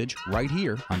your message right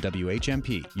here on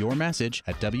WHMP. Your message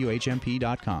at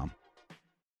WHMP.com.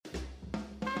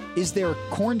 Is there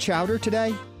corn chowder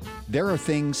today? There are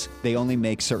things they only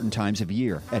make certain times of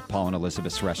year at Paul and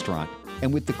Elizabeth's restaurant.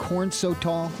 And with the corn so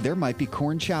tall, there might be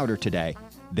corn chowder today.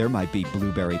 There might be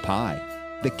blueberry pie.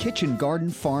 The Kitchen Garden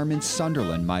Farm in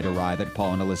Sunderland might arrive at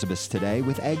Paul and Elizabeth's today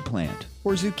with eggplant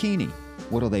or zucchini.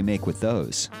 What'll they make with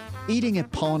those? Eating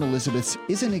at Paul and Elizabeth's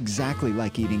isn't exactly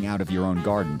like eating out of your own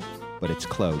garden, but it's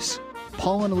close.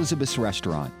 Paul and Elizabeth's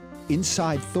restaurant,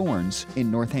 inside Thorns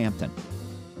in Northampton.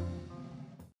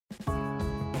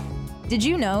 Did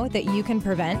you know that you can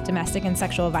prevent domestic and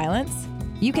sexual violence?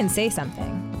 You can say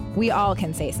something. We all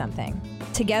can say something.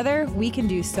 Together, we can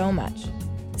do so much.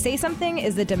 Say Something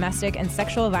is the domestic and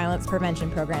sexual violence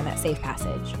prevention program at Safe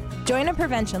Passage. Join a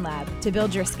prevention lab to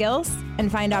build your skills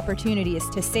and find opportunities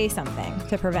to say something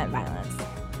to prevent violence.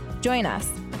 Join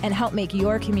us and help make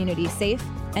your community safe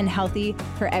and healthy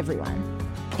for everyone.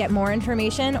 Get more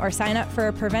information or sign up for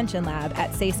a prevention lab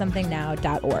at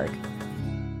saysomethingnow.org.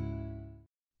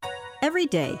 Every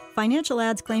day, financial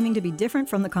ads claiming to be different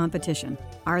from the competition.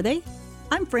 Are they?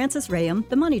 I'm Frances Rayam,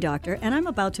 the Money Doctor, and I'm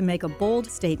about to make a bold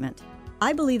statement.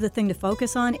 I believe the thing to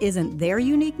focus on isn't their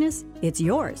uniqueness, it's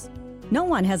yours. No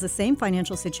one has the same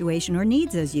financial situation or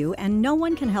needs as you, and no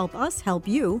one can help us help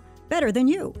you better than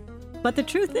you. But the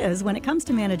truth is, when it comes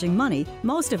to managing money,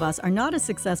 most of us are not as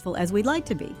successful as we'd like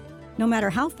to be. No matter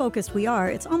how focused we are,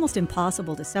 it's almost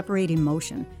impossible to separate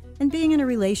emotion, and being in a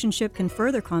relationship can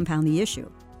further compound the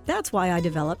issue. That's why I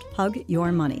developed Hug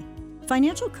Your Money.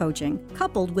 Financial coaching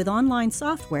coupled with online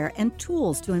software and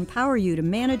tools to empower you to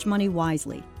manage money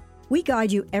wisely. We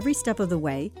guide you every step of the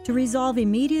way to resolve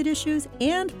immediate issues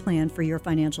and plan for your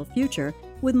financial future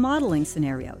with modeling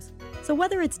scenarios. So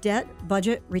whether it's debt,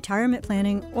 budget, retirement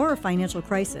planning, or a financial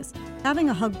crisis, having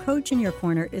a Hug coach in your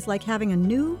corner is like having a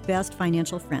new best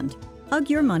financial friend. Hug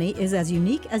Your Money is as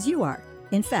unique as you are.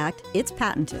 In fact, it's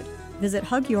patented. Visit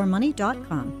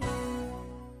hugyourmoney.com.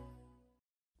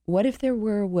 What if there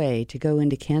were a way to go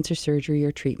into cancer surgery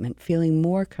or treatment feeling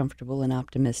more comfortable and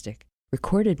optimistic?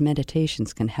 Recorded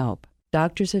meditations can help.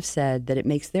 Doctors have said that it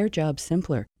makes their job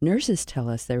simpler. Nurses tell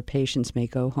us their patients may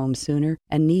go home sooner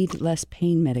and need less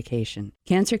pain medication.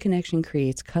 Cancer Connection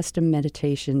creates custom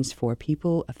meditations for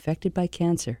people affected by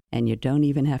cancer, and you don't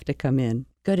even have to come in.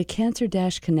 Go to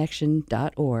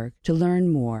cancer-connection.org to learn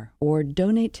more or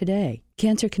donate today.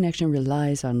 Cancer Connection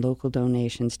relies on local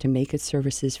donations to make its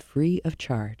services free of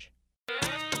charge.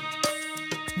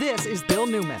 This is Bill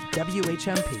Newman,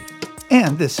 WHMP.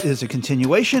 And this is a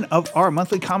continuation of our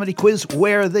monthly comedy quiz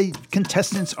where the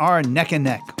contestants are neck and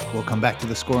neck. We'll come back to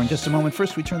the score in just a moment.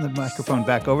 First, we turn the microphone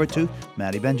back over to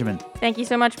Maddie Benjamin. Thank you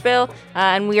so much, Bill.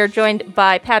 And we are joined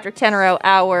by Patrick Tenero,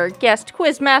 our guest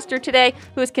quiz master today,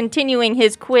 who is continuing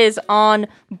his quiz on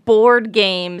board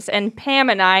games. And Pam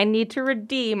and I need to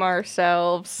redeem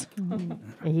ourselves.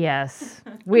 Yes.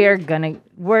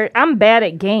 I'm bad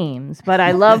at games, but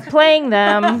I love playing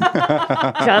them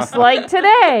just like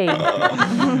today.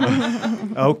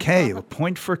 Okay, a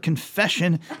point for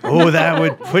confession. Oh, that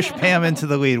would push Pam into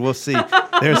the lead. We'll see.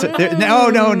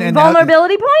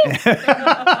 Vulnerability point?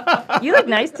 You look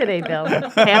nice today, Bill.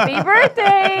 Happy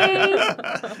birthday!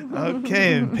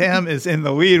 Okay, and Pam is in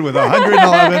the lead with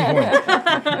 111 points.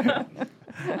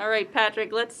 All right,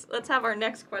 Patrick, let's have our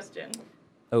next question.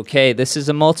 Okay, this is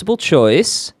a multiple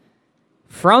choice.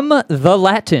 From the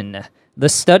Latin, the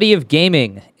study of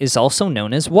gaming is also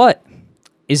known as what?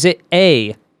 Is it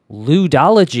A,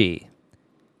 ludology,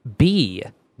 B,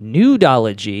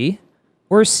 nudology,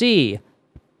 or C,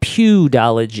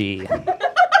 pewdology?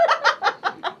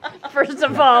 First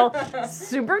of all,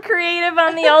 super creative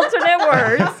on the alternate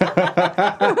words.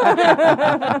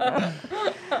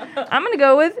 I'm going to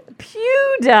go with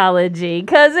pewdology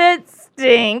because it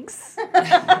stinks.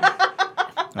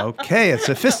 Okay, a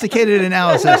sophisticated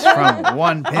analysis from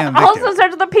one Pam Victor. Also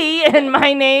starts with a P, and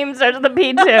my name starts with a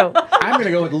P too. I'm going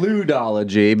to go with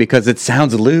ludology because it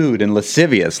sounds lewd and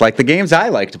lascivious, like the games I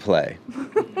like to play.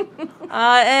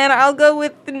 And I'll go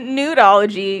with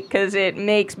nudology because it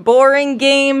makes boring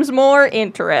games more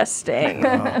interesting.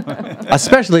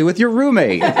 Especially with your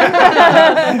roommate. Who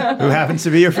happens to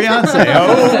be your fiance.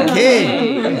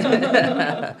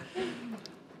 Okay.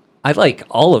 I like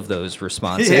all of those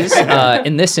responses. Yeah.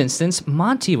 In this instance,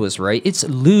 Monty was right. It's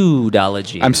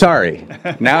ludology. I'm sorry.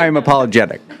 Now I'm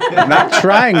apologetic. I'm not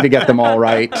trying to get them all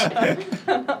right.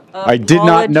 I did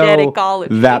not know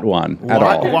that one at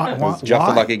all. Why?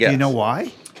 Just a lucky guess. Do you know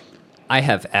why? I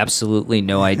have absolutely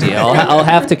no idea. I'll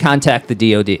have to contact the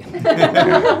DOD.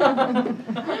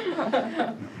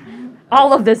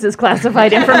 All of this is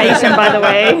classified information, by the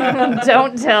way.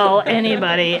 Don't tell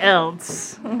anybody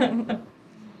else.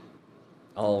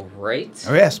 All right.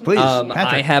 Oh, yes, please.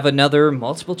 I have another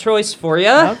multiple choice for you.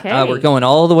 Okay. We're going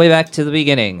all the way back to the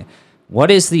beginning. What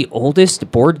is the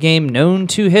oldest board game known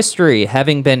to history,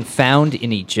 having been found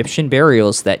in Egyptian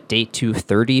burials that date to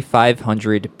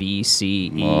 3500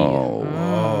 BCE?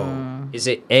 Whoa. Is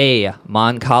it A,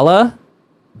 Mancala,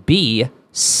 B,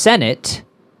 Senet,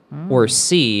 or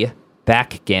C,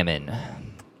 Backgammon?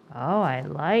 Oh, I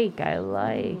like.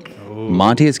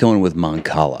 Monty is going with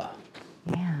Mancala.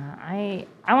 Yeah, I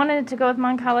wanted to go with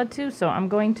Mancala too, so I'm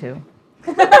going to.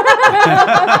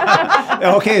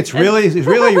 Okay, it's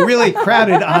really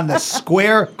crowded on the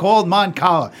square called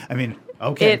Mancala. I mean,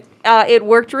 okay. It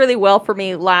worked really well for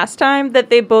me last time that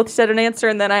they both said an answer,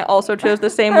 and then I also chose the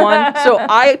same one. So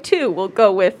I, too, will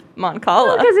go with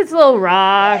Mancala. Because it's little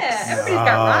rocks. Yeah, everybody's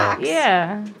got rocks.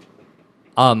 Yeah.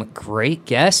 Great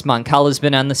guess. Mancala's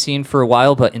been on the scene for a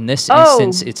while, but in this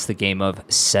instance, it's the game of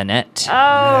Senet.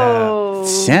 Oh.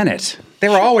 Senet. They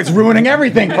were always ruining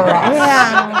everything for us.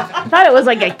 Yeah. I thought it was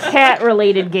like a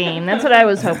cat-related game. That's what I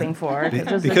was hoping for.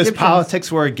 Because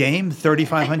politics were a game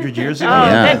 3,500 years ago? Oh,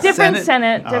 Yeah. different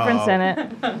Senate.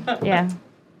 Senate. Yeah.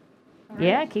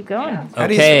 Yeah, keep going. How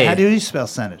do you spell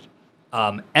Senate?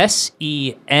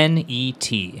 S-E-N-E-T.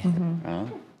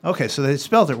 Okay, so they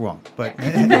spelled it wrong, but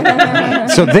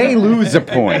so they lose a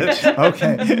point.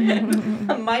 Okay.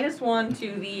 -1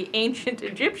 to the ancient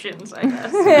Egyptians, I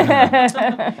guess.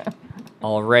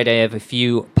 All right, I have a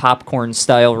few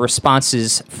popcorn-style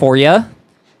responses for you.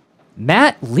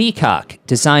 Matt Leacock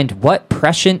designed what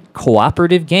prescient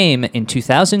cooperative game in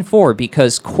 2004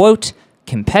 because, quote,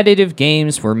 competitive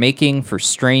games were making for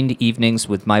strained evenings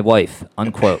with my wife,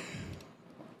 unquote.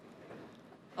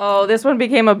 Oh, this one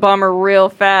became a bummer real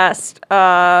fast.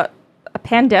 A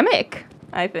Pandemic,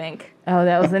 I think. Oh,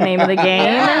 that was the name of the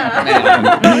game?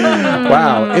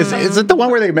 Wow. Is it the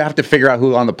one where they have to figure out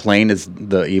who on the plane is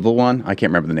the evil one? I can't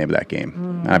remember the name of that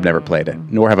game. I've never played it,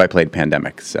 nor have I played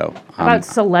Pandemic. So How about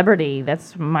Celebrity?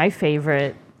 That's my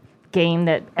favorite game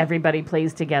that everybody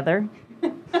plays together.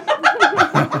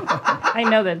 I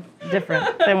know that's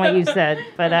different than what you said,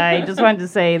 but I just wanted to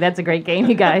say that's a great game,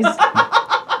 you guys.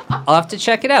 I'll have to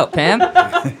check it out, Pam.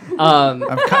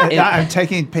 I'm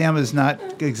taking Pam is not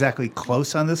exactly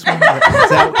close on this one. Is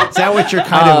that what you're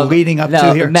kind of leading up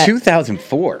to here?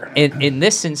 2004. In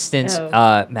this instance,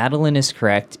 Madeline is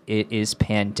correct. It is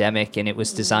Pandemic, and it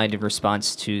was designed in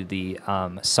response to the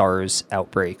SARS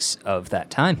outbreaks of that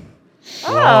time.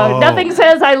 Oh, nothing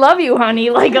says I love you,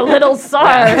 honey, like a little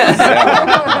SARS.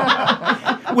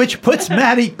 Which puts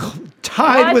Maddie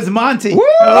tied with Monty. Coming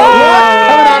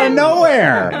out of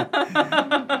nowhere.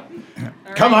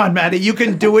 Come on, Maddie. You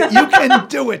can do it. You can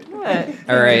do it.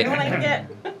 All right.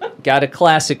 Got a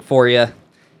classic for you.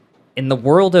 In the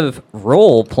world of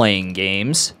role-playing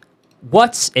games,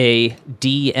 what's a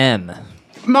DM?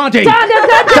 Monty!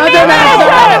 Dungeon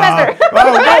Master!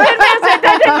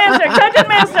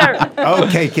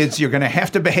 Okay, kids, you're going to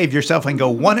have to behave yourself and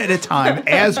go one at a time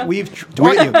as we've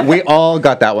taught you. We all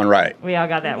got that one right. We all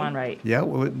got that one right. Yeah,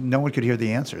 no one could hear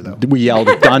the answer, though. We yelled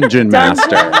Dungeon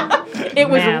Master. It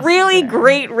was really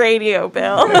great radio,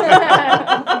 Bill.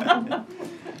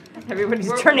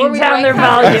 Everybody's turning down their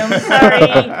volume.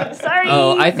 Sorry.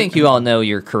 Oh, I think you all know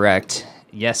you're correct.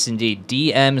 Yes, indeed.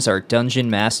 DMs are Dungeon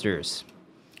Masters.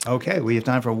 Okay, we have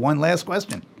time for one last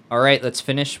question. All right, let's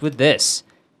finish with this.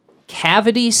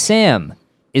 Cavity Sam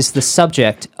is the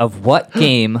subject of what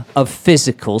game of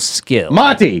physical skill?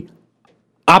 Monty!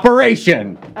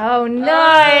 Operation! Oh,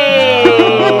 nice!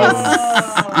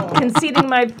 Conceding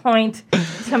my point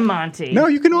to Monty. No,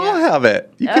 you can all have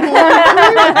it. You can all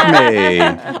agree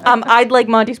with me. I'd like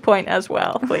Monty's point as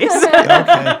well, please.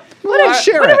 Okay.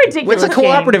 Share what a it. ridiculous It's a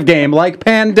cooperative game like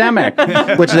Pandemic,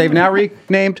 which they've now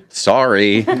renamed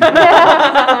Sorry.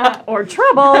 Or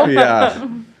Trouble. Yeah.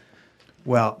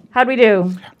 Well, how'd we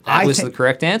do? That was the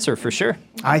correct answer for sure.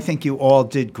 I think you all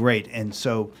did great. And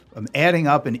so adding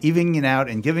up and evening it out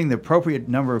and giving the appropriate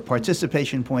number of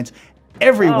participation points,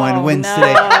 everyone wins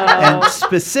today. And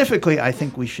specifically, I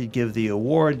think we should give the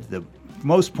award, the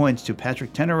most points to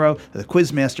Patrick Tenero, the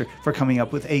quiz master, for coming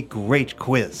up with a great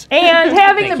quiz. And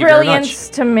having Thank the you very brilliance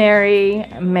to marry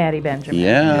Maddie Benjamin.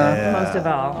 Yeah. Most of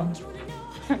all.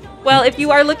 Well, if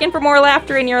you are looking for more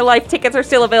laughter in your life, tickets are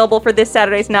still available for this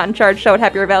Saturday's Not in Charge show at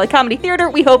Happy River Valley Comedy Theater.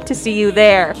 We hope to see you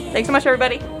there. Thanks so much,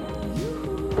 everybody.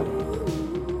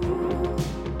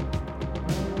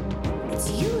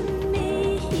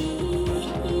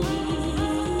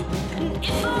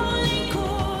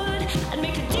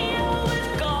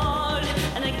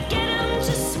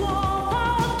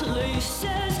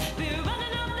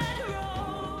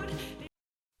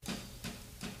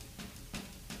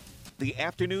 The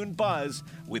Afternoon Buzz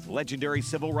with legendary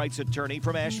civil rights attorney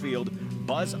from Ashfield,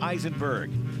 Buzz Eisenberg.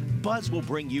 Buzz will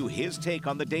bring you his take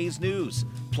on the day's news,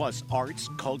 plus arts,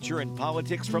 culture, and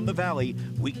politics from the Valley,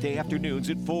 weekday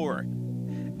afternoons at 4.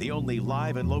 The only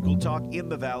live and local talk in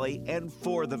the Valley and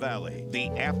for the Valley. The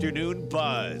Afternoon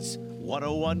Buzz,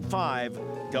 101.5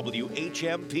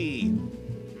 WHMP.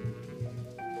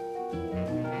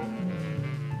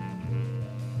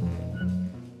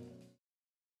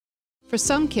 For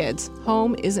some kids,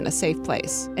 home isn't a safe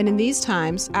place. And in these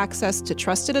times, access to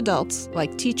trusted adults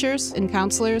like teachers and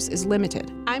counselors is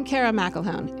limited. I'm Kara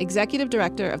McElhone, Executive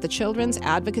Director of the Children's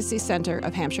Advocacy Center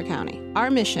of Hampshire County. Our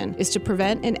mission is to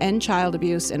prevent and end child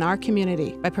abuse in our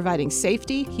community by providing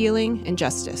safety, healing, and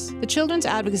justice. The Children's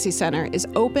Advocacy Center is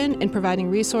open and providing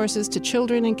resources to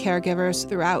children and caregivers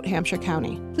throughout Hampshire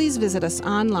County. Please visit us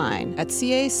online at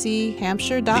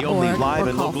cachampshire.org The only live or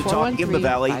and call local talk in the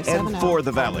Valley and for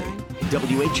the Valley. 413-570-9999.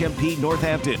 WHMP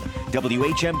Northampton,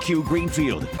 WHMQ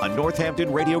Greenfield, a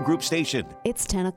Northampton Radio Group station. It's 10 o'clock.